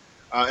year,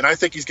 and I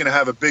think he's going to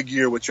have a big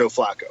year with Joe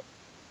Flacco.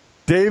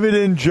 David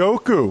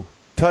Njoku,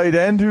 tight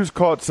end, who's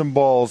caught some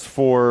balls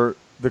for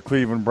the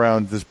Cleveland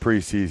Browns this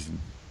preseason.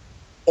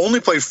 Only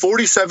played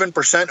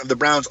 47% of the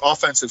Browns'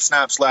 offensive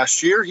snaps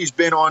last year. He's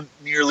been on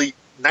nearly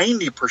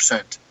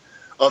 90%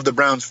 of the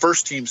Browns'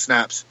 first-team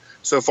snaps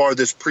so far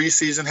this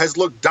preseason, has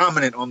looked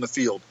dominant on the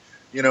field.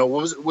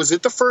 Was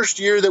it the first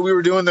year that we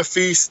were doing the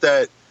feast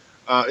that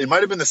it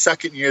might have been the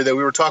second year that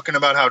we were talking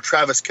about how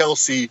Travis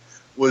Kelce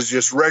was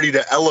just ready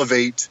to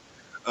elevate.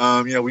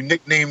 We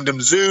nicknamed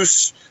him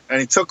Zeus, and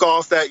he took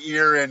off that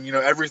year, and,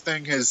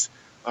 everything has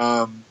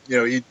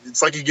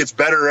it's like he gets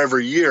better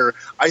every year.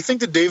 I think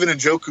that David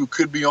Njoku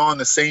could be on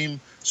the same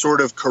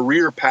sort of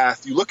career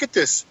path. You look at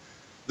this,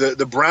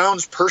 the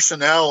Browns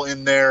personnel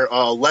in their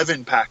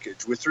 11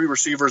 package with 3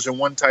 receivers and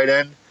 1 tight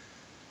end.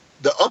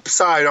 The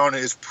upside on it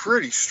is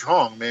pretty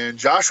strong, man.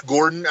 Josh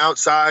Gordon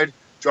outside,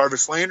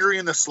 Jarvis Landry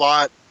in the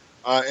slot,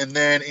 and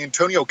then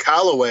Antonio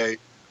Callaway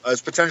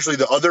as potentially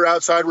the other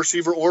outside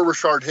receiver, or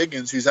Rashard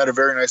Higgins, who's had a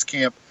very nice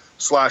camp /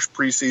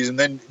 preseason.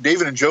 Then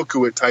David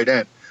Njoku at tight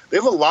end. They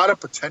have a lot of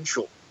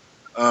potential.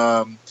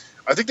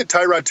 I think that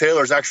Tyrod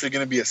Taylor is actually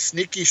going to be a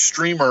sneaky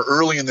streamer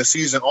early in the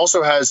season.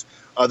 Also has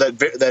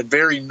that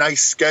very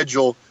nice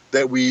schedule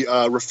that we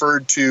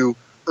referred to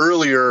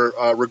earlier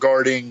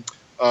regarding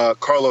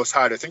Carlos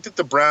Hyde. I think that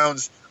the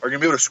Browns are going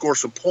to be able to score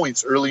some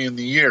points early in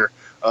the year,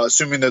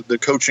 assuming that the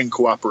coaching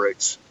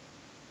cooperates.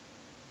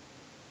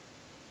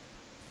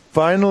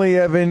 finally,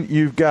 Evan,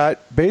 you've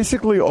got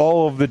basically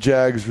all of the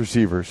Jags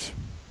receivers.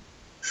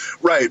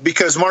 Right,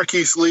 because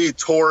Marquise Lee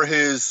tore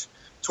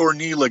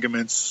knee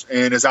ligaments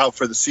and is out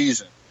for the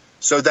season.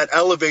 So that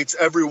elevates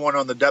everyone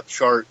on the depth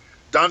chart.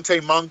 Dante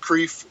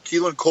Moncrief,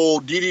 Keelan Cole,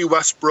 D.D.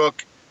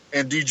 Westbrook,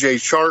 and DJ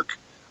Chark.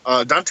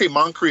 Dante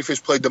Moncrief has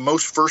played the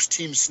most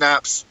first-team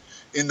snaps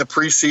in the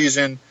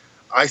preseason.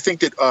 I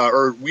think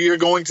that we are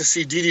going to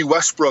see D.D.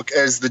 Westbrook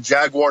as the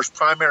Jaguars'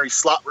 primary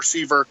slot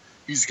receiver.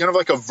 He's kind of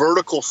like a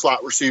vertical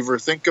slot receiver.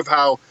 Think of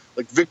how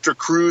like Victor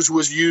Cruz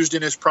was used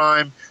in his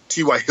prime.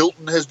 T.Y.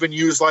 Hilton has been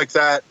used like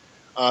that.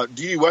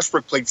 D.D.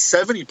 Westbrook played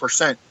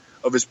 70%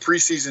 of his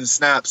preseason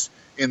snaps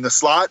in the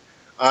slot,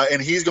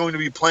 and he's going to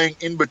be playing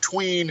in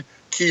between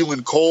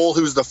Keelan Cole,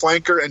 who's the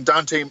flanker, and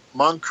Dante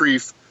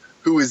Moncrief,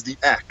 who is the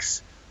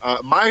X.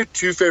 My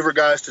two favorite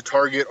guys to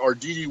target are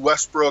D.D.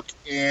 Westbrook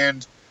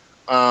and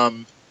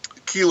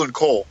Keelan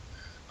Cole.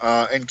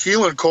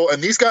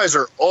 And these guys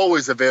are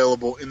always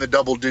available in the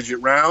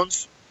double-digit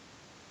rounds.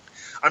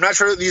 I'm not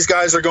sure that these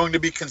guys are going to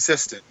be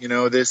consistent.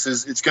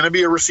 It's going to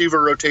be a receiver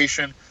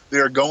rotation. They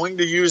are going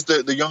to use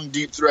the young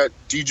deep threat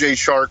DJ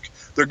Chark.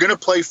 They're going to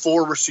play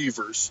 4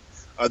 receivers.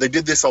 They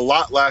did this a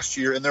lot last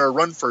year, and they're a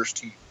run-first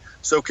team.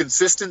 So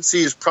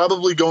consistency is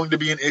probably going to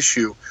be an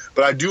issue.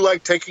 But I do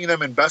like taking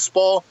them in best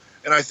ball,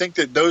 and I think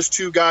that those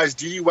two guys,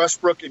 D.D.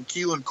 Westbrook and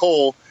Keelan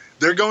Cole,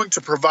 they're going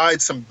to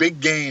provide some big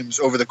games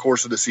over the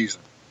course of the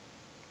season.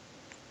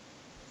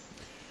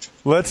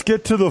 Let's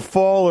get to the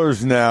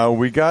fallers now.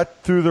 We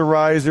got through the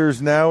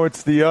risers. Now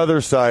it's the other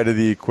side of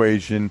the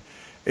equation.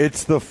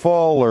 It's the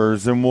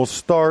fallers, and we'll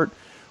start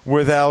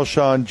with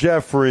Alshon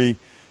Jeffrey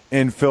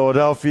in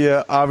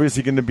Philadelphia.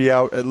 Obviously going to be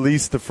out at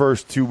least the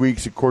first 2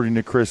 weeks, according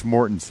to Chris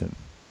Mortensen.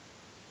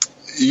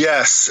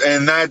 Yes,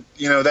 and that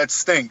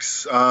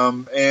stinks.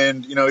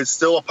 It's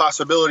still a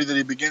possibility that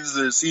he begins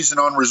the season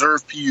on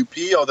reserve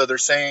PUP, although they're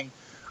saying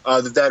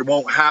that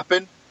won't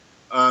happen.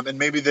 And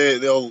maybe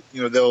they'll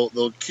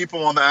keep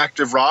him on the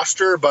active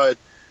roster. But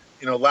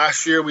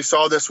last year we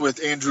saw this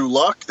with Andrew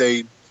Luck.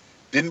 They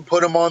didn't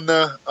put him on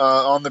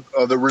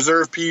the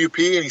reserve PUP,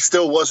 and he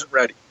still wasn't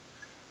ready.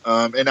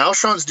 And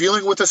Alshon's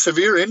dealing with a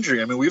severe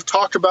injury. I mean, we've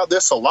talked about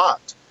this a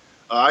lot.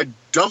 I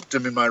dumped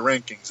him in my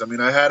rankings. I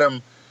mean, I had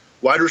him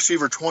wide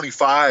receiver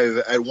 25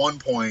 at one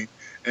point,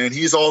 and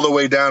he's all the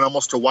way down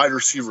almost to wide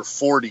receiver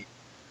 40.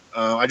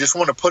 I just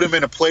want to put him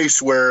in a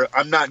place where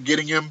I'm not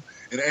getting him,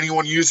 and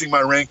anyone using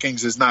my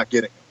rankings is not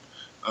getting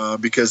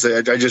him because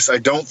I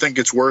don't think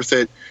it's worth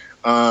it.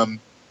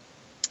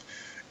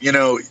 He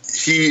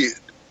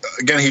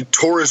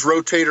tore his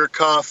rotator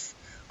cuff.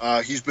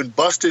 He's been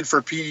busted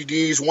for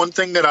PEDs. One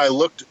thing that I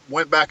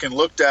went back and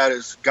looked at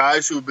is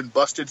guys who have been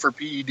busted for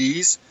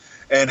PEDs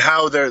and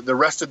how the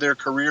rest of their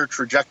career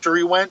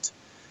trajectory went.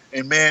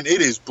 And, man,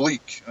 it is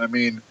bleak. I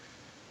mean,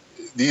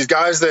 these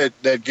guys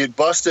that get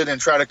busted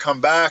and try to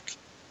come back,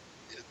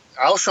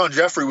 Alshon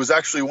Jeffrey was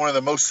actually one of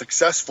the most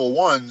successful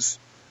ones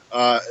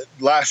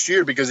last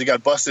year because he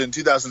got busted in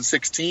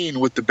 2016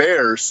 with the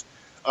Bears.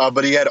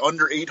 But he had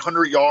under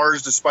 800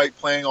 yards despite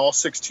playing all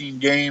 16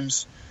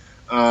 games.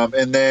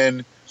 And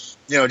then,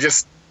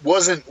 just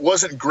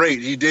wasn't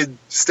great. He did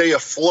stay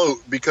afloat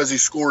because he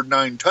scored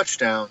 9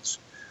 touchdowns.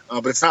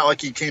 But it's not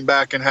like he came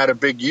back and had a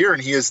big year.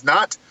 And he has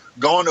not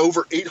gone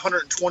over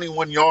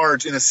 821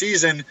 yards in a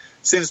season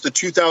since the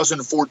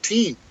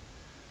 2014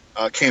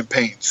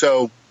 campaign.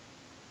 So,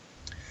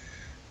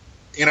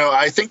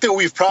 I think that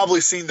we've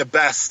probably seen the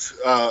best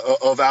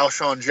of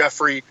Alshon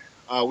Jeffrey.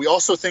 We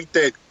also think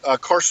that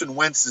Carson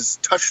Wentz's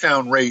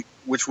touchdown rate,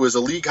 which was a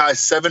league-high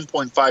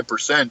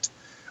 7.5%,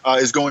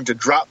 is going to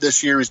drop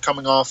this year. He's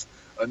coming off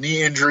a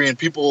knee injury, and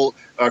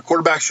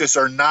quarterbacks just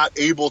are not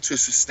able to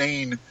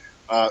sustain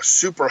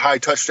super high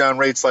touchdown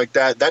rates like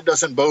that. That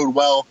doesn't bode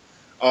well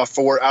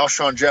for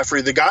Alshon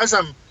Jeffrey. The guys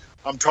I'm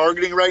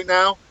targeting right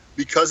now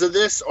because of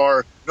this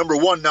are, number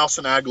one,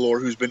 Nelson Aguilar,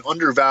 who's been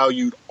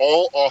undervalued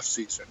all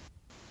offseason.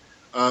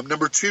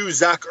 Number 2,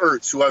 Zach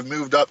Ertz, who I've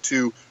moved up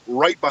to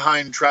right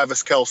behind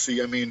Travis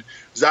Kelce. I mean,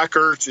 Zach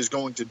Ertz is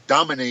going to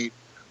dominate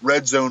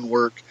red zone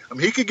work. I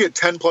mean, he could get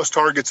 10-plus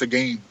targets a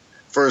game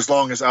for as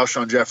long as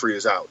Alshon Jeffrey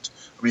is out.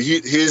 I mean,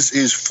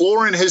 his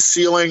floor and his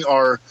ceiling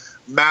are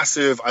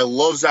massive. I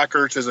love Zach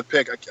Ertz as a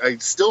pick. I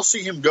still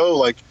see him go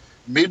like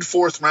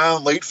mid-4th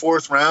round, late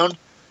 4th round,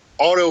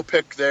 auto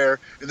pick there.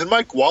 And then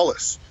Mike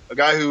Wallace, a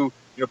guy who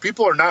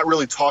people are not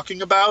really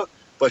talking about,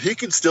 but he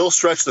can still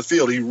stretch the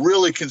field. He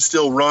really can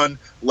still run.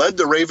 Led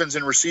the Ravens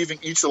in receiving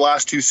each of the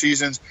last 2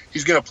 seasons.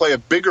 He's going to play a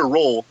bigger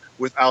role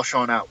with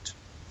Alshon out.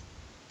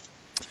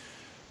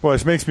 Well,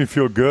 this makes me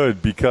feel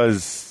good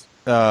because,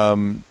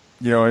 some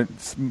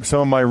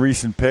of my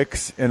recent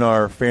picks in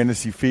our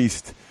Fantasy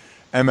Feast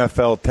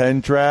MFL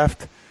 10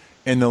 draft,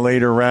 in the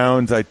later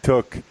rounds,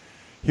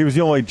 he was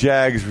the only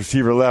Jags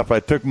receiver left. I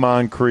took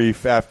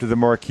Moncrief after the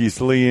Marquise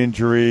Lee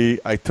injury.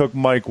 I took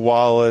Mike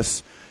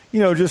Wallace.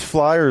 Just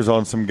flyers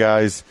on some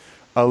guys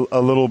a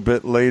little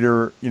bit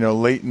later,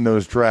 late in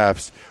those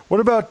drafts. What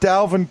about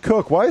Dalvin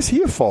Cook? Why is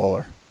he a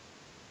faller?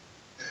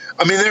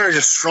 I mean, there are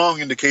just strong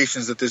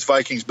indications that this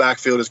Vikings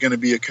backfield is going to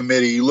be a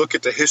committee. You look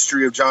at the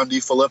history of John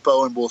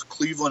DeFilippo in both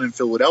Cleveland and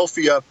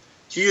Philadelphia.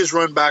 He has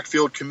run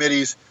backfield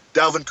committees.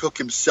 Dalvin Cook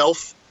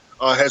himself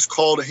has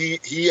called he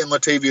and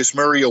Latavius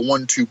Murray a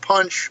 1-2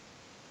 punch.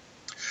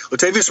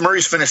 Latavius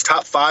Murray's finished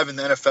top 5 in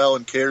the NFL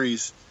in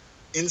carries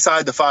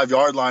inside the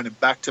 5-yard line in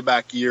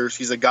back-to-back years.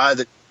 He's a guy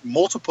that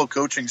multiple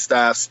coaching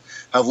staffs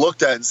have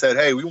looked at and said,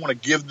 hey, we want to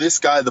give this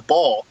guy the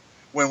ball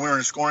when we're in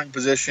a scoring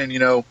position. You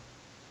know,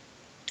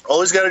 all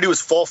he's got to do is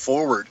fall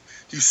forward.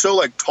 He's so,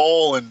 like,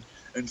 tall and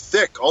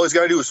thick. All he's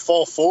got to do is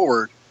fall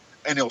forward,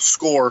 and he'll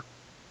score.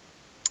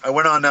 I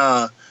went on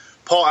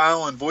Paul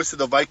Allen, Voice of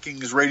the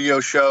Vikings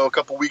radio show a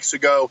couple weeks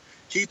ago.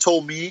 He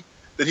told me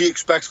that he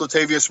expects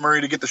Latavius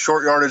Murray to get the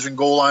short yardage and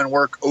goal line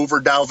work over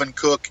Dalvin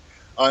Cook.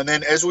 And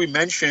then, as we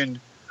mentioned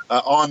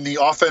on the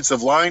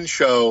offensive line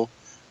show,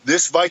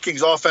 this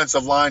Vikings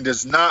offensive line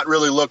does not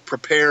really look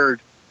prepared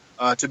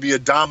to be a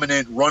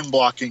dominant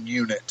run-blocking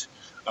unit.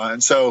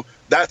 And so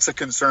that's a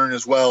concern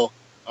as well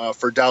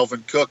for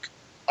Dalvin Cook.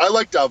 I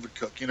like Dalvin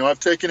Cook. You know, I've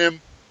taken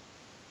him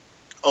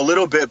a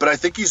little bit, but I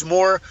think he's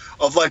more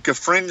of like a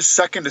fringe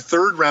second to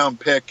third round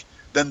pick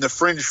than the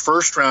fringe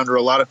first rounder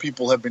a lot of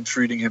people have been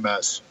treating him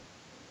as.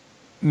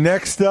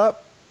 Next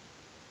up,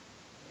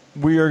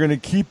 we are going to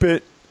keep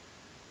it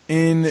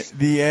in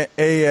the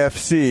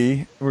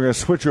AFC. We're going to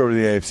switch over to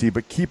the AFC,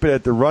 but keep it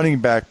at the running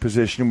back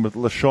position with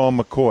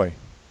LaShawn McCoy.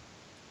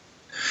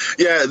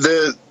 Yeah,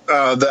 the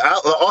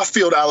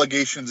off-field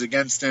allegations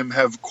against him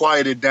have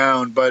quieted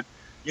down, but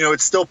you know,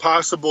 it's still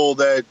possible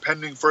that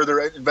pending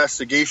further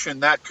investigation,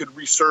 that could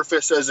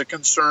resurface as a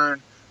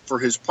concern for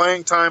his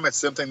playing time. It's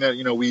something that,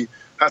 you know, we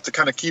have to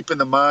kind of keep in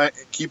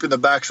the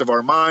backs of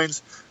our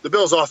minds. The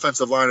Bills'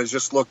 offensive line has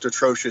just looked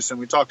atrocious, and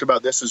we talked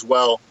about this as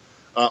well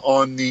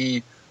on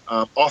the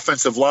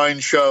offensive line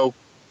show.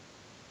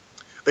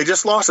 They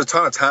just lost a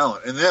ton of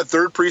talent. In that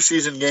third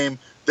preseason game,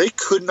 they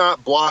could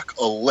not block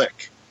a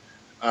lick.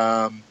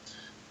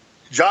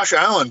 Josh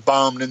Allen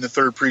bombed in the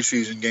third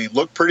preseason game.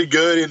 Looked pretty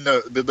good in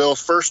the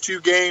Bills' first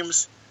 2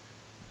 games.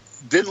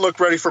 Didn't look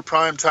ready for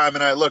prime time.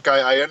 And I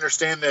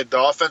understand that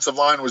the offensive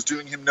line was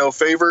doing him no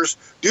favors.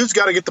 Dude's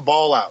got to get the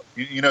ball out.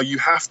 You know, you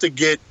have to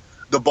get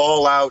the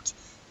ball out.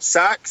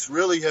 Sacks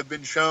really have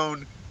been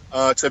shown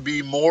to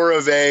be more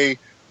of a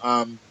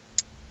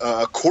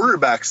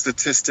quarterback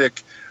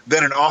statistic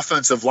than an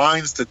offensive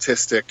line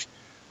statistic.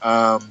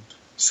 And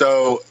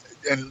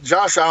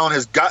Josh Allen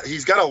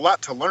he's got a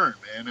lot to learn,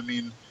 man. I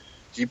mean,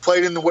 he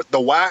played in the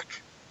WAC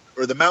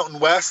or the Mountain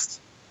West,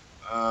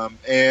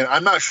 and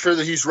I'm not sure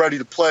that he's ready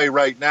to play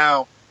right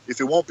now. If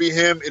it won't be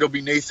him, it'll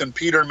be Nathan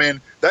Peterman.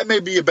 That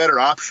may be a better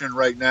option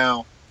right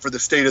now for the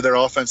state of their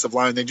offensive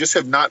line. They just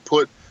have not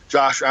put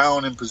Josh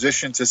Allen in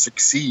position to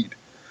succeed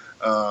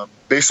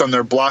based on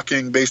their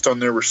blocking, based on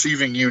their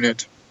receiving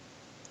unit.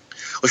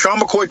 LaShawn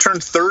McCoy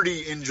turned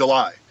 30 in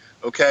July,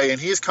 okay, and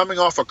he is coming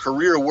off a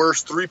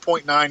career-worst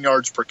 3.9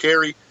 yards per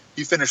carry.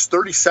 He finished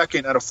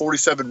 32nd out of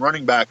 47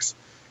 running backs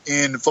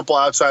in Football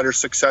Outsiders'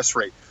 success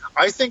rate.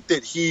 I think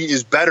that he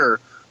is better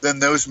than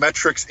those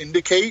metrics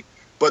indicate,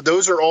 but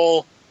those are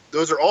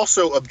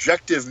also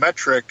objective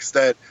metrics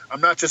that I'm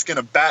not just going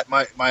to bat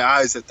my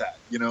eyes at that.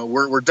 You know,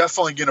 we're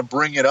definitely going to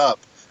bring it up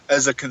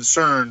as a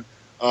concern,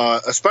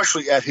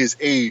 especially at his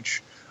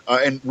age.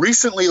 And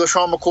recently,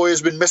 LaShawn McCoy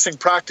has been missing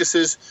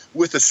practices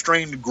with a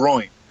strained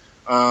groin.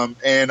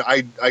 And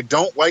I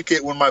don't like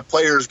it when my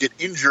players get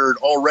injured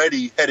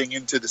already heading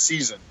into the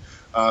season.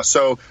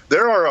 So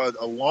there are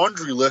a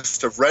laundry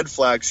list of red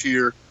flags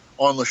here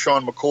on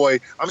LaShawn McCoy.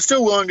 I'm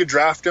still willing to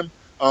draft him,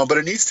 but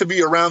it needs to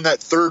be around that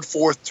third,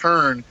 fourth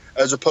turn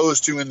as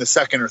opposed to in the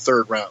second or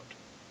third round.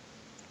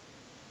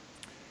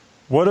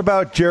 What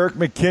about Jerick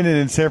McKinnon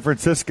in San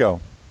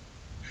Francisco?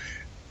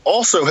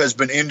 Also has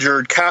been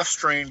injured, calf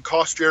strain,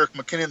 cost Jerick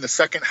McKinnon the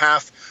second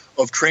half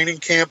of training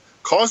camp,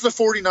 caused the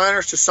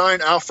 49ers to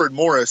sign Alfred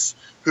Morris,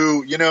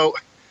 who, you know,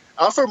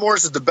 Alfred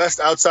Morris is the best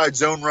outside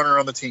zone runner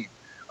on the team.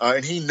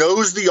 And he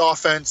knows the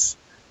offense.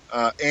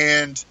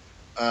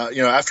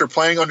 After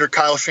playing under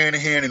Kyle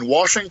Shanahan in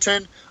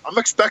Washington, I'm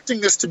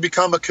expecting this to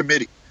become a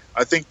committee.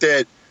 I think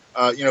that,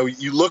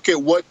 you look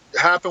at what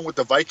happened with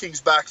the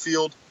Vikings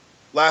backfield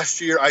last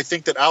year. I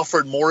think that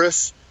Alfred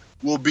Morris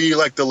will be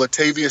like the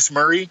Latavius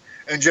Murray,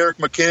 and Jerick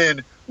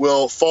McKinnon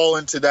will fall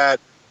into that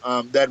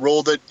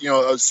role that,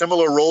 a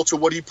similar role to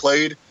what he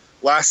played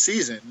last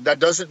season. That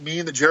doesn't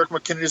mean that Jerick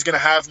McKinnon is going to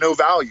have no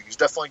value. He's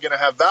definitely going to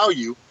have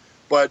value,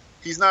 but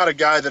he's not a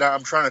guy that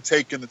I'm trying to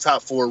take in the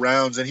top 4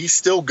 rounds, and he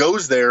still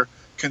goes there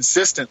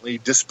consistently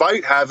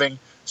despite having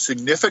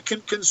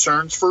significant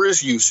concerns for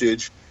his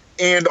usage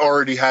and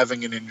already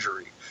having an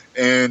injury.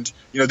 And,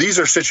 these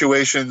are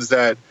situations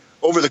that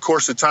over the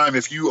course of time,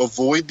 if you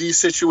avoid these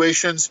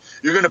situations,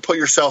 you're going to put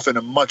yourself in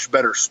a much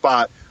better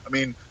spot. I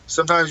mean,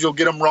 sometimes you'll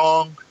get them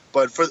wrong,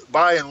 but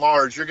by and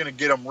large, you're going to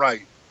get them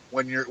right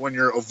when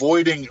you're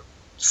avoiding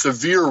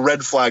severe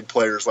red flag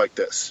players like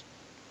this.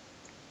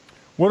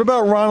 What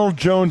about Ronald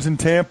Jones in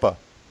Tampa?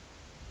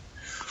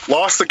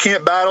 lost the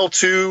camp battle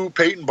to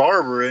Peyton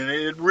Barber, and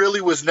it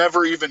really was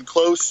never even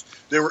close.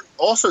 There were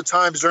also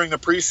times during the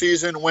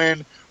preseason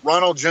when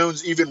Ronald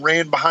Jones even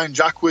ran behind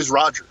Jacquizz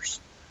Rodgers.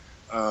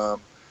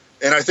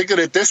 And I think that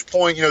at this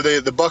point,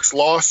 the Bucs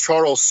lost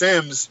Charles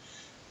Sims.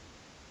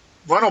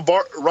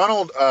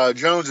 Ronald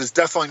Jones is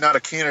definitely not a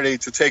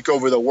candidate to take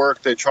over the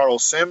work that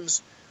Charles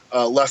Sims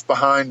left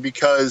behind,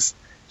 because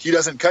he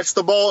doesn't catch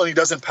the ball and he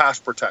doesn't pass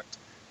protect.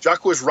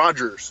 Jacquizz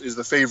Rodgers is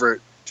the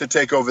favorite to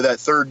take over that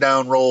third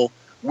down role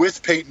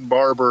with Peyton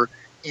Barber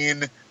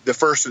in the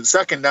first and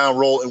second down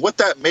role. And what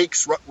that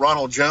makes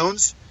Ronald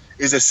Jones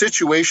is a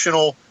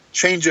situational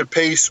change of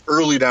pace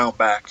early down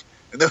back.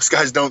 And those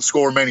guys don't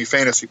score many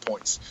fantasy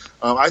points.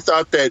 I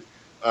thought that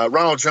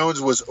Ronald Jones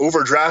was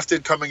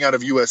overdrafted coming out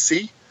of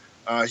USC.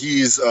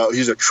 He's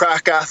a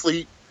track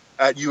athlete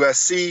at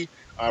USC.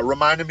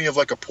 Reminded me of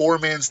like a poor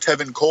man's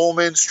Tevin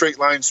Coleman, straight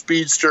line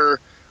speedster.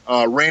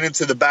 Ran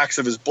into the backs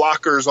of his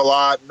blockers a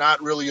lot,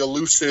 not really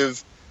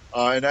elusive.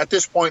 And at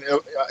this point,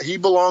 he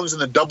belongs in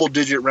the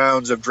double-digit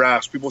rounds of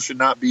drafts. People should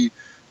not be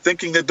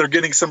thinking that they're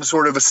getting some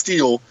sort of a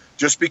steal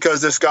just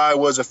because this guy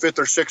was a 5th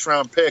or 6th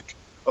round pick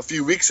a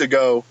few weeks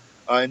ago.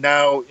 And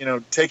now,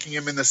 taking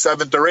him in the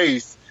 7th or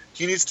 8th,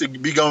 he needs to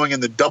be going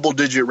in the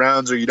double-digit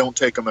rounds or you don't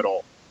take him at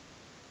all.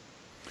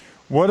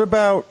 What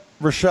about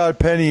Rashad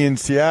Penny in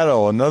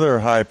Seattle, another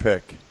high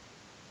pick?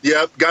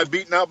 Yeah, got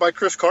beaten out by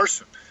Chris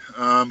Carson,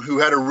 who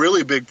had a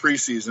really big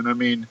preseason. I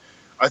mean,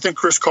 I think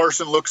Chris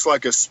Carson looks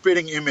like a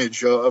spitting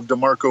image of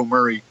DeMarco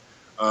Murray.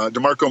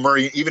 DeMarco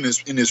Murray, even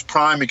in his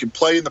prime, he can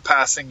play in the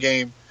passing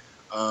game.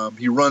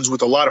 He runs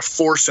with a lot of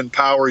force and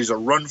power. He's a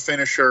run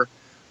finisher.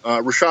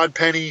 Rashad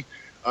Penny,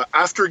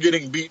 after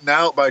getting beaten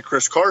out by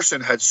Chris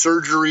Carson, had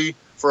surgery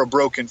for a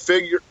broken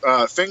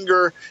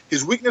finger.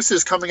 His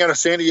weaknesses coming out of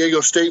San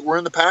Diego State were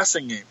in the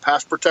passing game,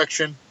 pass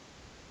protection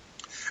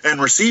and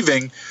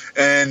receiving.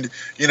 And,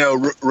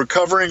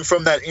 recovering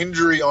from that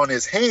injury on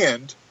his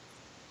hand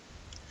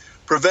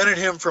prevented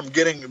him from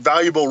getting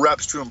valuable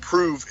reps to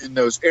improve in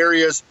those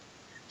areas.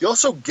 He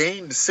also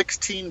gained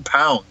 16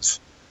 pounds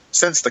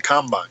since the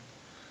combine.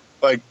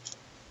 Like,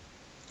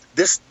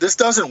 this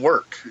doesn't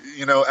work.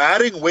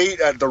 Adding weight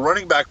at the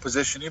running back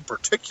position in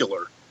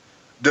particular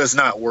does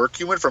not work.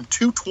 He went from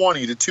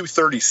 220 to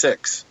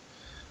 236.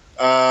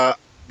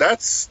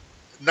 That's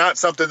not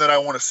something that I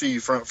want to see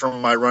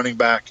from my running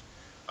back.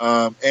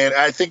 And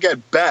I think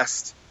at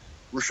best,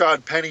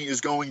 Rashad Penny is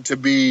going to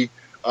be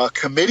a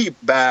committee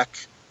back,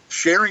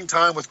 sharing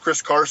time with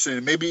Chris Carson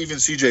and maybe even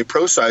CJ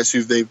Prosise,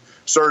 who they've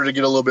started to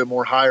get a little bit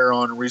more higher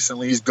on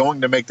recently. He's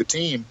going to make the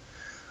team.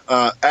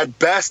 At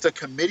best, a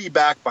committee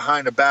back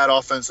behind a bad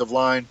offensive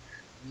line,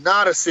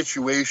 not a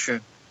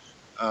situation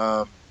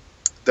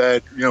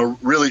that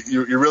really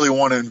you really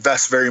want to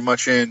invest very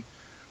much in.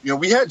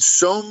 We had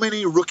so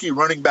many rookie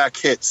running back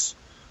hits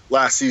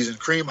last season: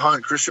 Kareem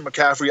Hunt, Christian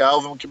McCaffrey,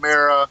 Alvin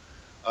Kamara,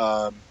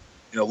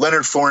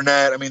 Leonard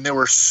Fournette. I mean, there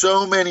were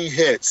so many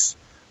hits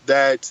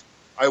that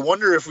I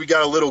wonder if we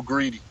got a little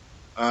greedy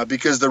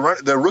because the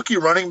rookie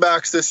running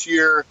backs this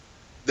year,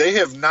 they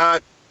have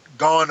not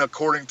gone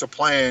according to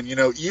plan.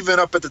 Even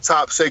up at the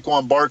top,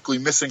 Saquon Barkley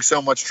missing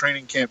so much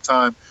training camp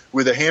time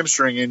with a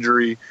hamstring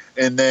injury,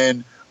 and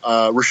then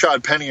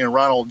Rashad Penny and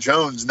Ronald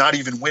Jones not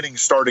even winning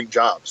starting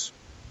jobs.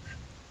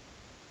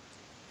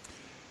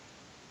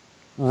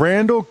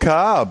 Randall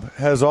Cobb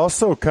has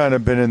also kind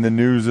of been in the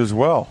news as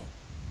well.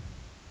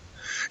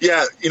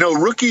 Yeah,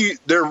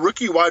 their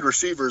rookie wide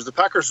receivers, the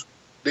Packers,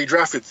 they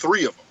drafted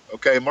 3 of them.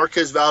 Okay,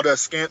 Marquez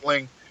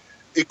Valdes-Scantling,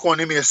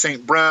 Equanimeous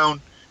St.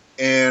 Brown,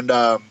 and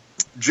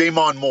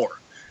J'Mon Moore.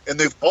 And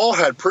they've all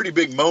had pretty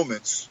big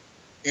moments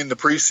in the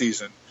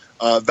preseason.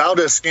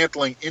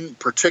 Valdes-Scantling in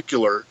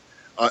particular.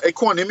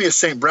 Equanimeous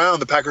St. Brown,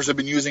 the Packers have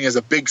been using as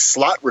a big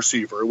slot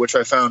receiver, which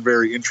I found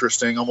very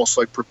interesting, almost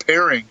like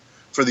preparing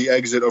for the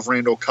exit of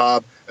Randall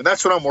Cobb. And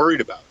that's what I'm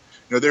worried about.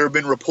 There have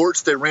been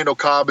reports that Randall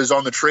Cobb is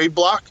on the trade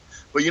block,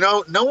 but,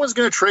 no one's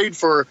going to trade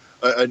for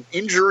an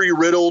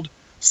injury-riddled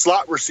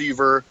slot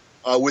receiver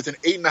with an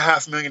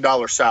 $8.5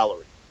 million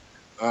salary.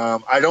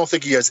 I don't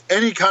think he has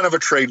any kind of a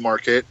trade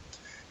market.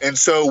 And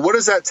so what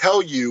does that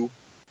tell you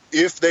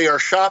if they are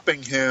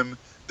shopping him,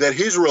 that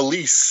his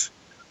release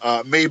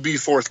may be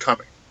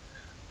forthcoming?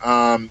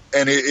 And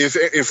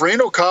if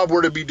Randall Cobb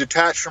were to be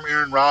detached from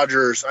Aaron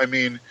Rodgers, I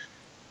mean,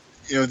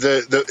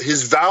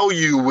 his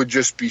value would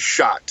just be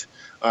shot.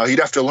 He'd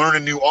have to learn a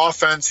new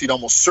offense. He'd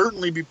almost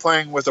certainly be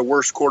playing with a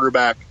worse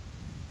quarterback.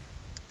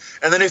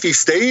 And then if he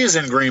stays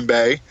in Green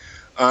Bay,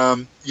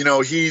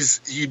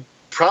 he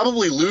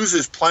probably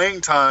loses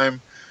playing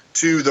time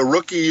to the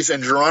rookies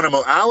and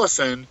Geronimo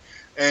Allison,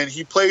 and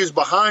he plays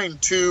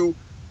behind 2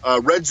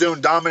 red zone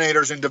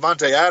dominators in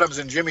Devontae Adams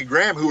and Jimmy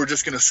Graham, who are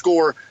just going to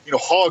score,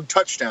 hog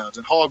touchdowns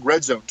and hog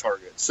red zone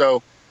targets.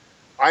 So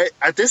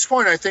at this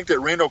point, I think that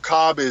Randall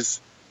Cobb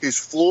his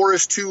floor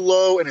is too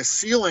low and his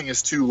ceiling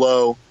is too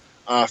low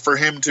for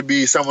him to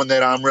be someone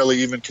that I'm really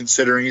even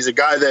considering. He's a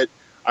guy that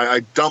I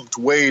dumped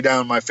way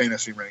down my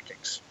fantasy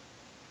rankings.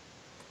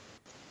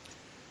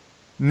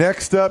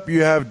 Next up,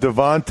 you have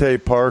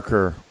Devontae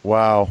Parker.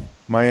 Wow.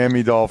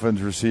 Miami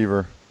Dolphins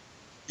receiver.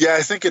 Yeah,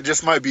 I think it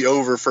just might be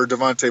over for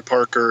Devontae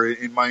Parker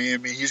in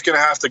Miami. He's going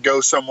to have to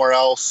go somewhere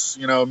else.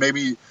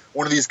 Maybe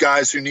one of these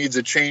guys who needs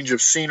a change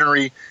of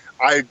scenery.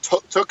 I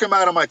took him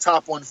out of my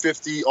top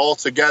 150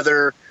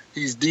 altogether.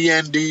 He's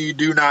DND,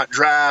 do not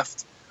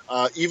draft.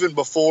 Even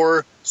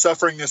before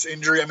suffering this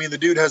injury, I mean, the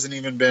dude hasn't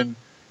even been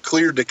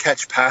cleared to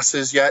catch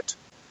passes yet.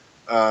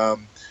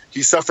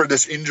 He suffered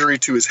this injury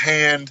to his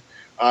hand,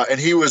 and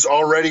he was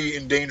already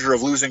in danger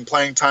of losing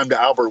playing time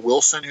to Albert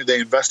Wilson, who they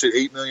invested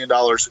 $8 million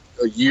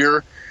a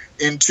year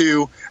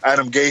into.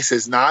 Adam Gase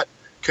is not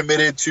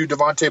committed to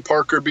Devontae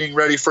Parker being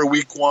ready for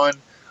week 1,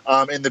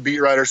 and the beat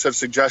writers have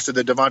suggested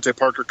that Devontae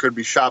Parker could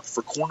be shopped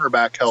for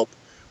cornerback help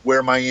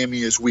where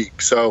Miami is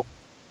weak. So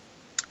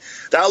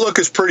the outlook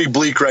is pretty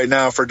bleak right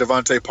now for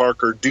Devontae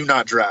Parker. Do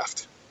not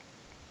draft.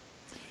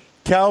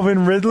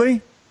 Calvin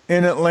Ridley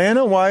in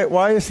Atlanta,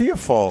 why is he a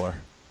faller?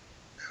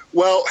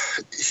 Well,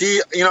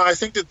 I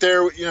think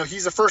that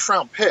he's a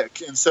first-round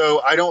pick, and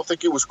so I don't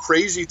think it was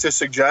crazy to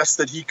suggest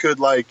that he could,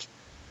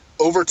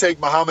 overtake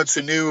Mohamed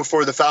Sanu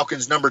for the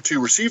Falcons' number 2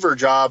 receiver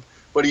job,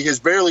 but he has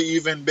barely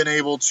even been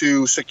able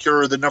to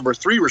secure the number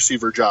 3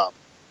 receiver job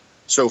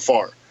so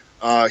far.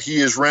 He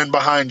has ran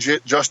behind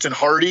Justin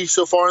Hardy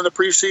so far in the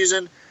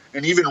preseason,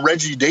 and even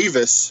Reggie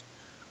Davis,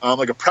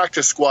 like a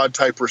practice squad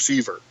type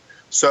receiver.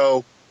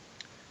 So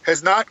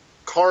has not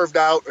carved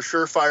out a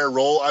surefire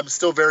role. I'm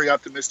still very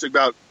optimistic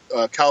about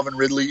Calvin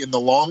Ridley in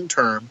the long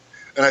term,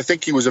 and I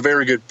think he was a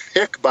very good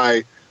pick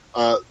by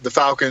the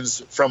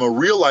Falcons from a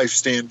real life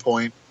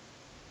standpoint.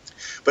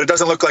 But it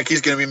doesn't look like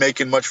he's going to be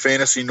making much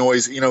fantasy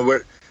noise.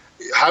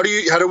 How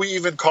do we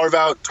even carve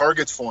out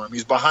targets for him?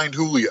 He's behind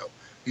Julio.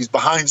 He's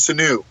behind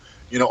Sanu.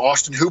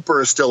 Austin Hooper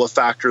is still a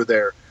factor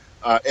there.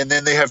 And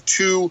then they have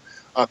 2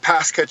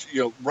 pass catch,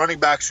 running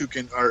backs who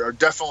are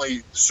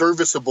definitely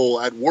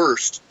serviceable at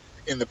worst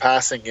in the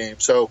passing game.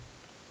 So,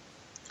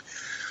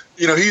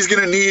 he's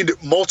going to need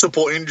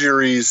multiple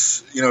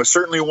injuries,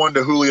 certainly one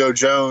to Julio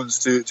Jones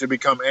to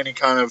become any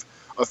kind of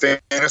a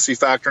fantasy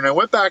factor. And I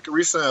went back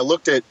recently, I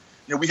looked at,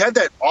 we had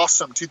that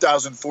awesome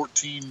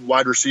 2014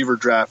 wide receiver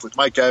draft with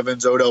Mike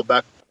Evans, Odell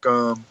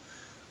Beckham,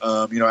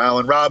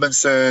 Allen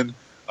Robinson.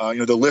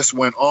 The list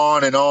went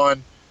on and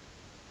on.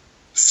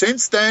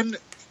 Since then,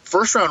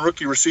 first-round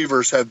rookie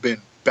receivers have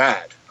been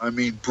bad. I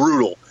mean,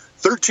 brutal.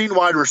 13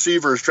 wide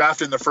receivers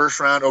drafted in the first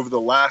round over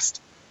the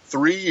last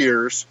 3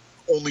 years.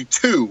 Only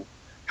 2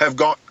 have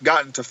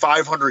gotten to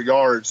 500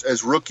 yards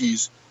as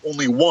rookies.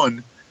 Only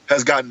 1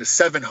 has gotten to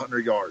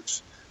 700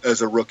 yards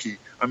as a rookie.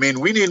 I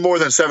mean, we need more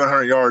than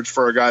 700 yards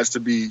for our guys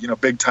to be,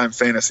 big-time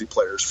fantasy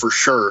players for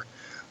sure.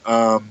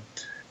 And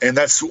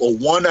that's a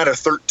 1 out of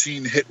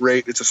 13 hit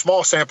rate. It's a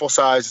small sample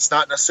size. It's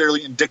not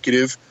necessarily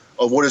indicative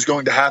of what is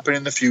going to happen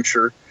in the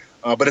future.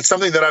 But it's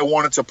something that I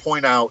wanted to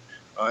point out.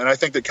 And I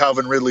think that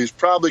Calvin Ridley is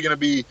probably going to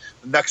be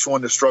the next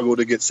one to struggle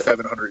to get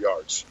 700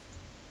 yards.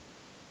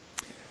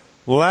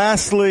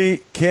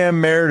 Lastly, Cam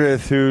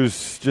Meredith,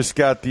 who's just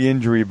got the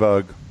injury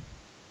bug.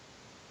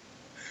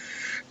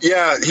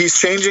 Yeah, he's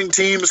changing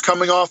teams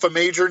coming off a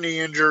major knee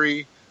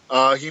injury.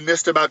 He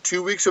missed about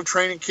 2 weeks of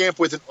training camp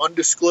with an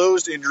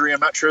undisclosed injury. I'm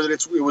not sure that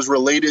it was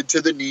related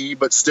to the knee,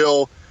 but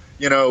still,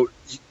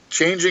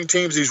 changing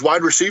teams, these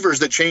wide receivers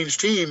that change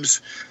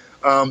teams,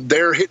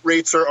 their hit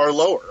rates are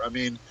lower. I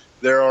mean,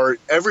 there are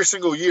every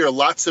single year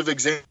lots of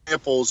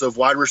examples of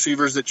wide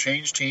receivers that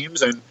change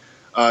teams and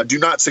do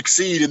not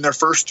succeed in their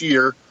first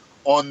year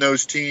on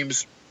those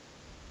teams.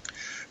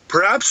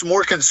 Perhaps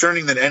more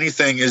concerning than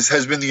anything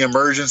has been the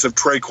emergence of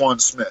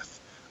Traquan Smith,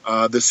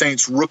 the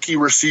Saints rookie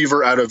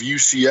receiver out of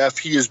UCF.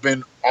 He has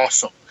been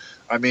awesome.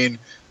 I mean,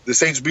 the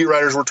Saints beat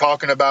writers were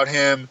talking about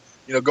him,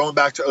 going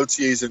back to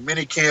OTAs and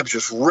mini camps,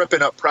 just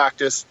ripping up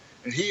practice,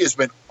 and he has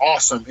been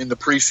awesome in the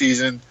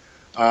preseason.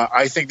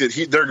 I think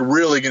that they're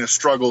really going to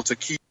struggle to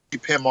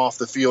keep him off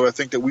the field. I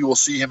think that we will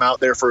see him out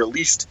there for at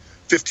least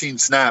 15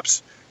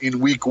 snaps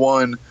in week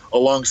 1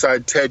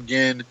 alongside Ted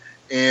Ginn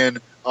and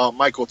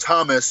Michael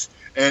Thomas.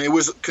 And it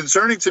was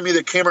concerning to me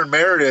that Cameron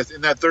Meredith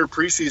in that third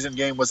preseason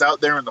game was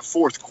out there in the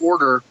fourth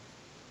quarter,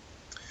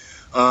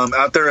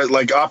 out there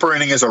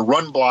operating as a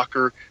run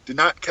blocker, did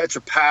not catch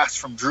a pass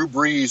from Drew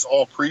Brees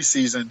all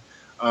preseason.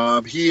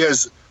 He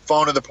has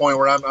fallen to the point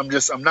where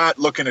I'm not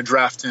looking to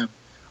draft him.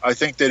 I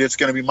think that it's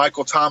going to be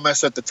Michael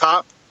Thomas at the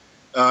top,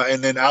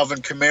 and then Alvin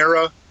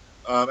Kamara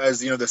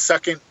as the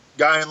second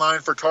guy in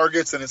line for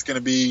targets, and it's going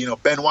to be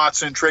Ben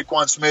Watson,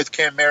 Traquan Smith,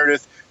 Cam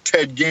Meredith,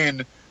 Ted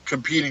Ginn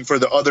competing for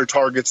the other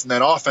targets in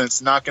that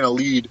offense. Not going to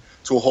lead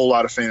to a whole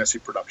lot of fantasy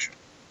production.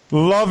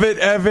 Love it,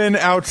 Evan.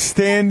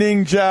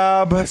 Outstanding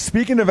job.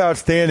 Speaking of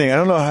outstanding, I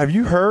don't know, have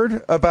you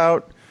heard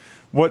about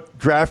what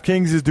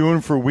DraftKings is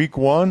doing for week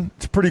 1?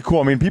 It's pretty cool.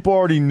 I mean, people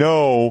already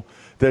know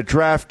that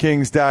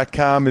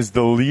DraftKings.com is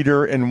the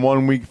leader in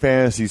 1 week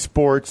fantasy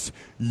sports.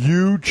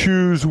 You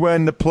choose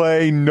when to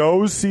play.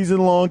 No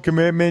season-long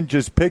commitment.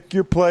 Just pick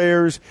your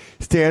players.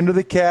 Stay under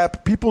the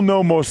cap. People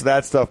know most of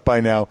that stuff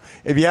by now.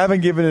 If you haven't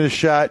given it a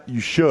shot,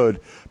 you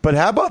should. But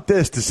how about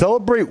this? To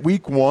celebrate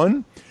week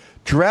 1,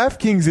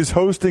 DraftKings is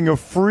hosting a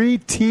free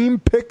Team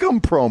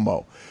Pick'em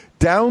promo.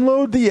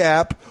 Download the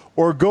app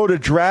or go to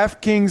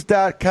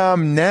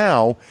DraftKings.com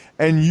now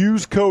and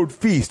use code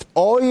FEAST.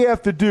 All you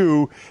have to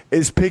do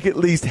is pick at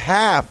least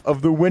half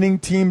of the winning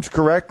teams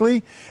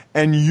correctly,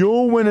 and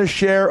you'll win a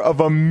share of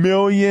 $1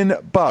 million.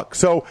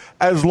 So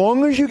as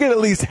long as you get at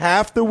least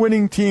half the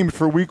winning teams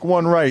for week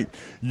 1 right,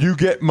 you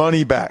get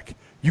money back.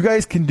 You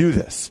guys can do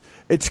this.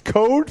 It's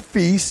code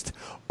FEAST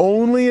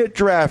only at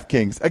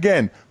DraftKings.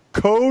 Again,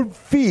 code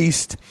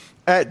FEAST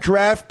at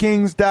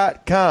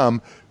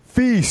DraftKings.com.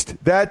 FEAST,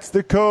 that's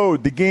the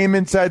code. The game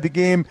inside the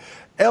game.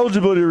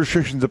 Eligibility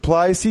restrictions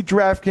apply. See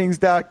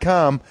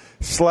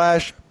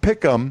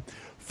DraftKings.com/pick'em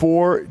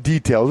for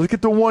details. Let's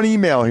get to one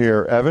email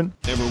here, Evan.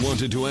 Ever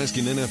wanted to ask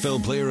an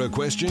NFL player a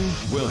question?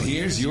 Well,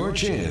 here's your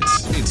chance.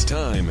 It's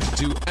time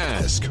to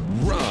Ask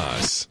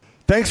Ross.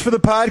 Thanks for the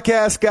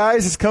podcast,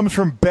 guys. This comes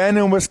from Ben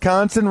in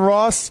Wisconsin.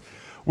 Ross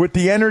with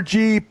the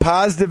energy,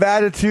 positive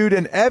attitude,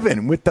 and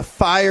Evan with the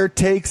fire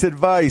takes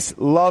advice.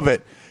 Love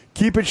it.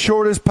 Keep it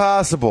short as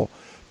possible.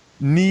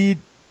 Need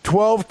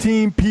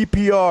 12-team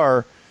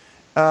PPR.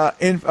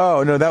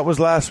 That was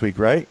last week,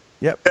 right?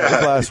 Yep, that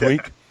was last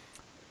week.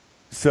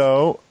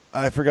 So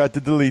I forgot to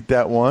delete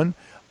that one.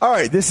 All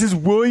right, this is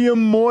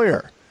William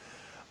Moyer.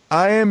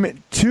 I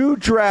am 2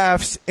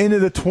 drafts into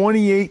the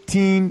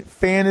 2018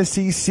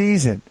 fantasy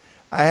season.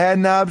 I had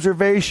an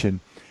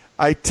observation.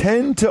 I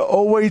tend to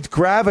always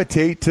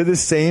gravitate to the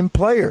same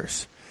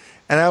players.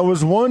 And I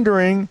was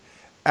wondering,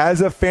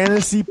 as a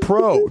fantasy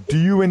pro, do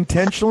you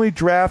intentionally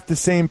draft the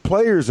same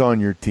players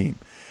on your team?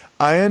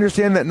 I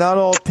understand that not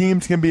all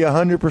teams can be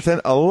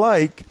 100%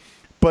 alike,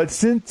 but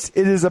since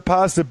it is a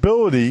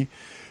possibility,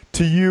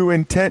 do you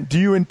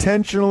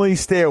intentionally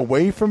stay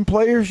away from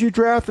players you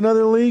draft in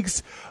other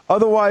leagues?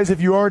 Otherwise, if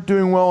you aren't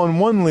doing well in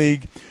one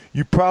league,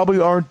 you probably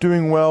aren't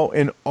doing well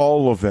in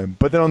all of them.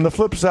 But then on the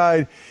flip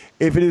side,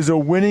 if it is a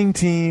winning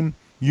team,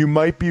 you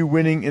might be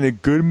winning in a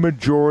good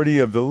majority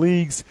of the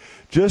leagues.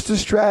 Just a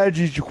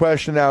strategy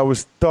question I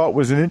thought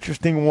was an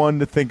interesting one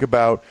to think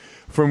about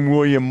from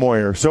William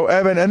Moyer. So,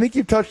 Evan, I think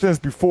you've touched on this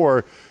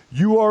before.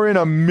 You are in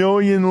 1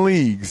 million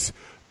leagues.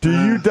 Do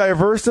you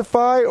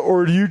diversify,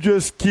 or do you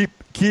just keep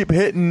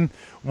hitting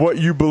what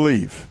you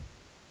believe?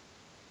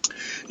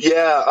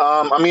 Yeah,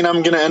 I'm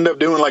going to end up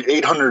doing like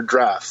 800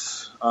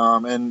 drafts.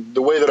 And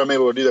the way that I'm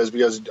able to do that is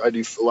because I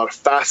do a lot of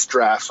fast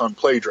drafts on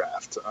Play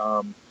Draft.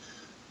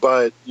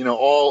 But,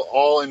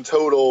 all in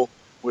total,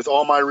 with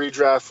all my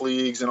redraft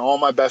leagues and all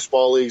my best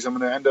ball leagues, I'm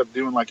going to end up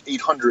doing like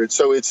 800.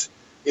 So it's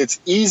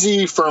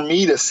easy for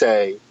me to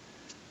say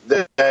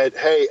that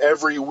hey,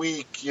 every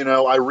week,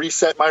 I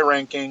reset my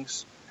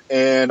rankings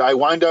and I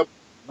wind up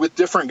with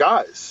different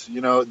guys.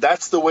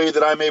 That's the way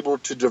that I'm able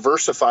to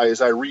diversify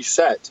as I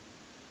reset.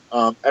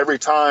 Every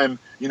time,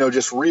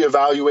 just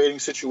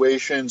reevaluating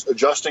situations,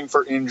 adjusting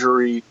for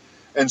injury.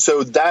 And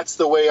so that's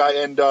the way I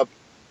end up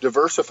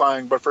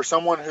diversifying. But for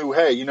someone who,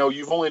 hey,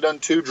 you've only done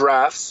 2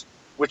 drafts,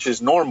 which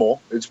is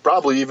normal. It's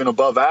probably even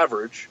above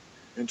average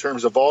in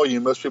terms of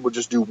volume. Most people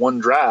just do 1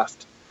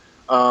 draft.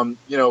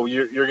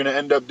 You're going to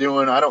end up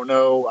doing, I don't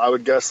know, I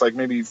would guess like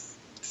maybe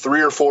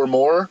 3 or 4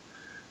 more.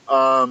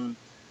 I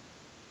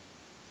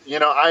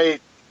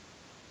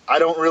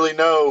don't really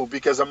know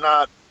because I'm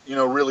not,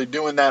 really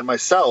doing that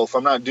myself.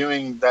 I'm not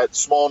doing that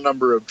small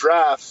number of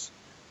drafts.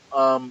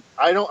 I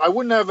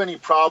wouldn't have any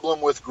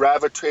problem with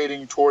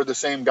gravitating toward the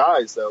same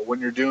guys though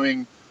when you're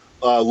doing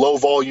low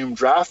volume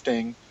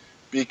drafting,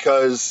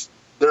 because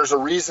there's a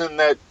reason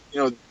that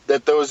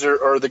that those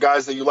are the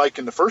guys that you like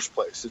in the first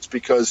place. It's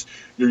because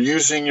you're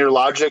using your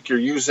logic, you're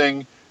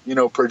using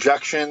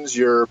projections,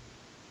 you're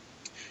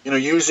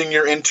using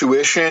your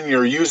intuition,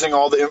 you're using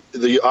all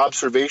the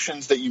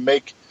observations that you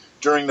make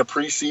during the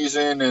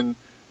preseason, and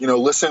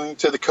listening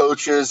to the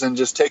coaches and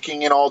just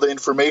taking in all the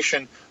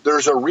information.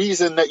 There's a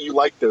reason that you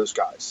like those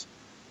guys.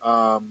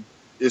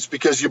 It's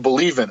because you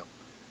believe in them.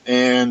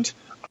 And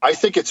I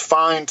think it's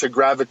fine to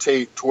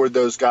gravitate toward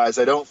those guys.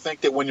 I don't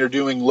think that when you're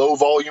doing low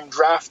volume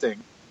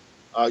drafting,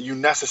 you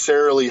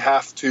necessarily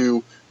have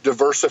to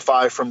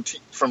diversify from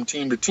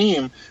team to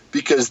team,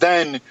 because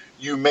then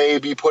you may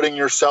be putting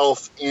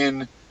yourself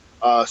in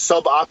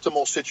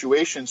suboptimal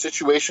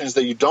situations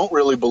that you don't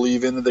really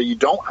believe in, that you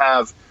don't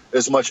have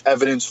as much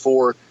evidence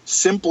for,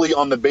 simply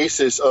on the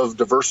basis of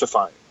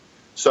diversifying.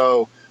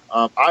 So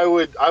I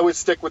would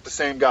stick with the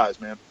same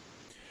guys, man.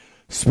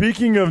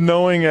 Speaking of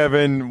knowing,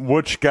 Evan,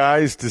 which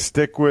guys to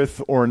stick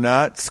with or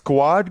not,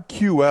 Squad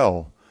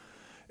QL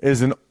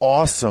is an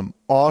awesome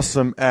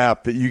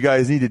app that you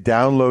guys need to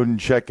download and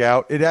check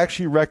out. It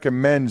actually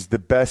recommends the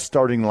best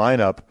starting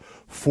lineup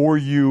for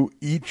you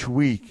each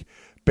week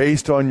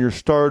based on your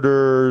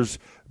starters,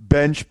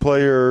 bench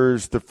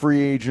players, the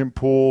free agent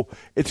pool.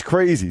 It's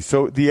crazy.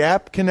 So the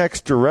app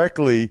connects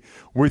directly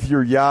with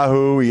your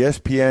Yahoo,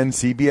 ESPN,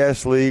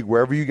 CBS League,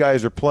 wherever you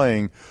guys are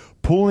playing,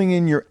 pulling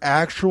in your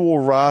actual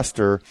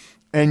roster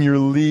and your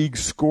league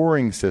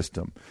scoring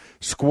system.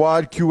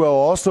 SquadQL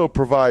also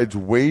provides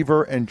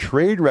waiver and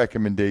trade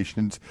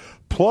recommendations,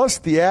 plus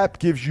the app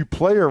gives you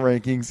player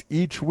rankings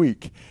each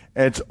week,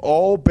 and it's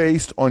all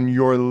based on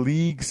your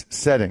league's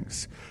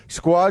settings.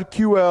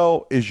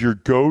 SquadQL is your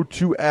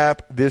go-to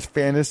app this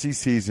fantasy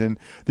season.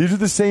 These are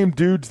the same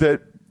dudes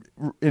that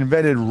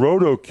invented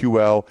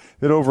RotoQL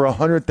that over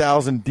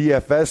 100,000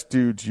 DFS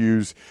dudes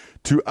use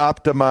to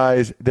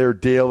optimize their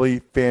daily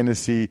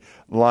fantasy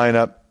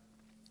lineup.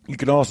 You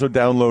can also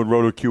download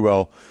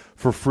RotoQL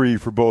for free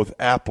for both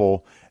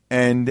Apple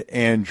and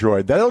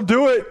Android. That'll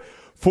do it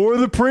for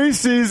the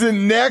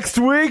preseason. Next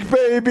week,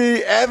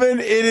 baby. Evan,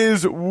 it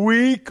is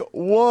week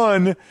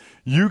 1.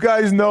 You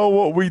guys know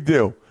what we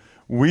do.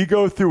 We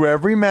go through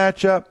every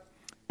matchup,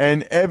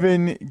 and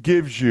Evan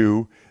gives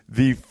you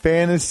the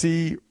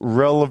fantasy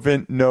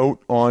relevant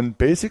note on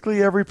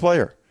basically every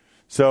player.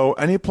 So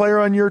any player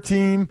on your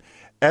team,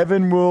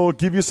 Evan will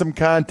give you some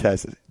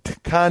context.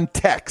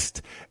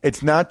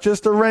 It's not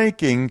just a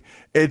ranking.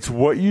 It's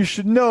what you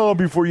should know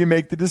before you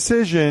make the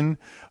decision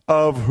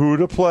of who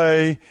to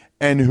play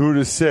and who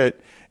to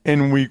sit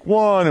in week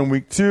 1 and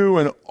week 2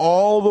 and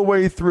all the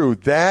way through.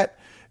 That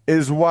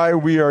is why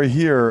we are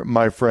here,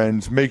 my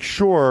friends. Make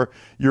sure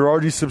you're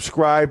already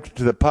subscribed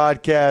to the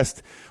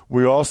podcast.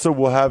 We also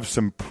will have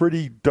some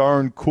pretty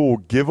darn cool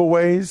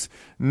giveaways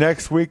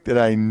next week that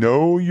I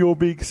know you'll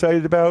be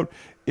excited about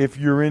if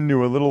you're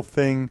into a little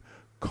thing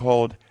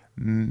called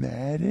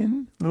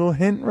Madden. Little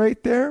hint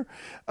right there.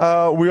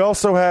 We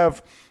also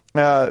have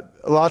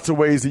lots of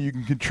ways that you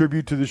can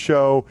contribute to the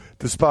show,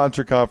 the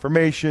sponsor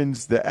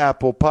confirmations, the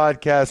Apple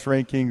Podcast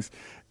rankings,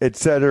 et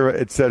cetera,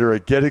 et cetera.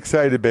 Get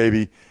excited,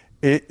 baby.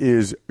 It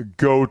is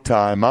go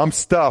time. I'm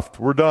stuffed.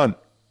 We're done.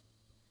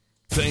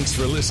 Thanks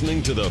for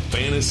listening to the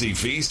Fantasy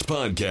Feast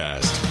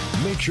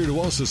podcast. Make sure to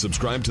also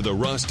subscribe to the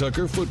Ross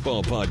Tucker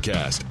Football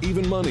Podcast,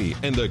 Even Money,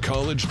 and the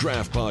College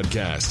Draft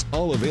Podcast,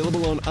 all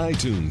available on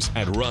iTunes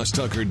at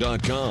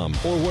rosstucker.com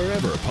or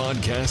wherever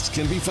podcasts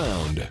can be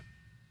found.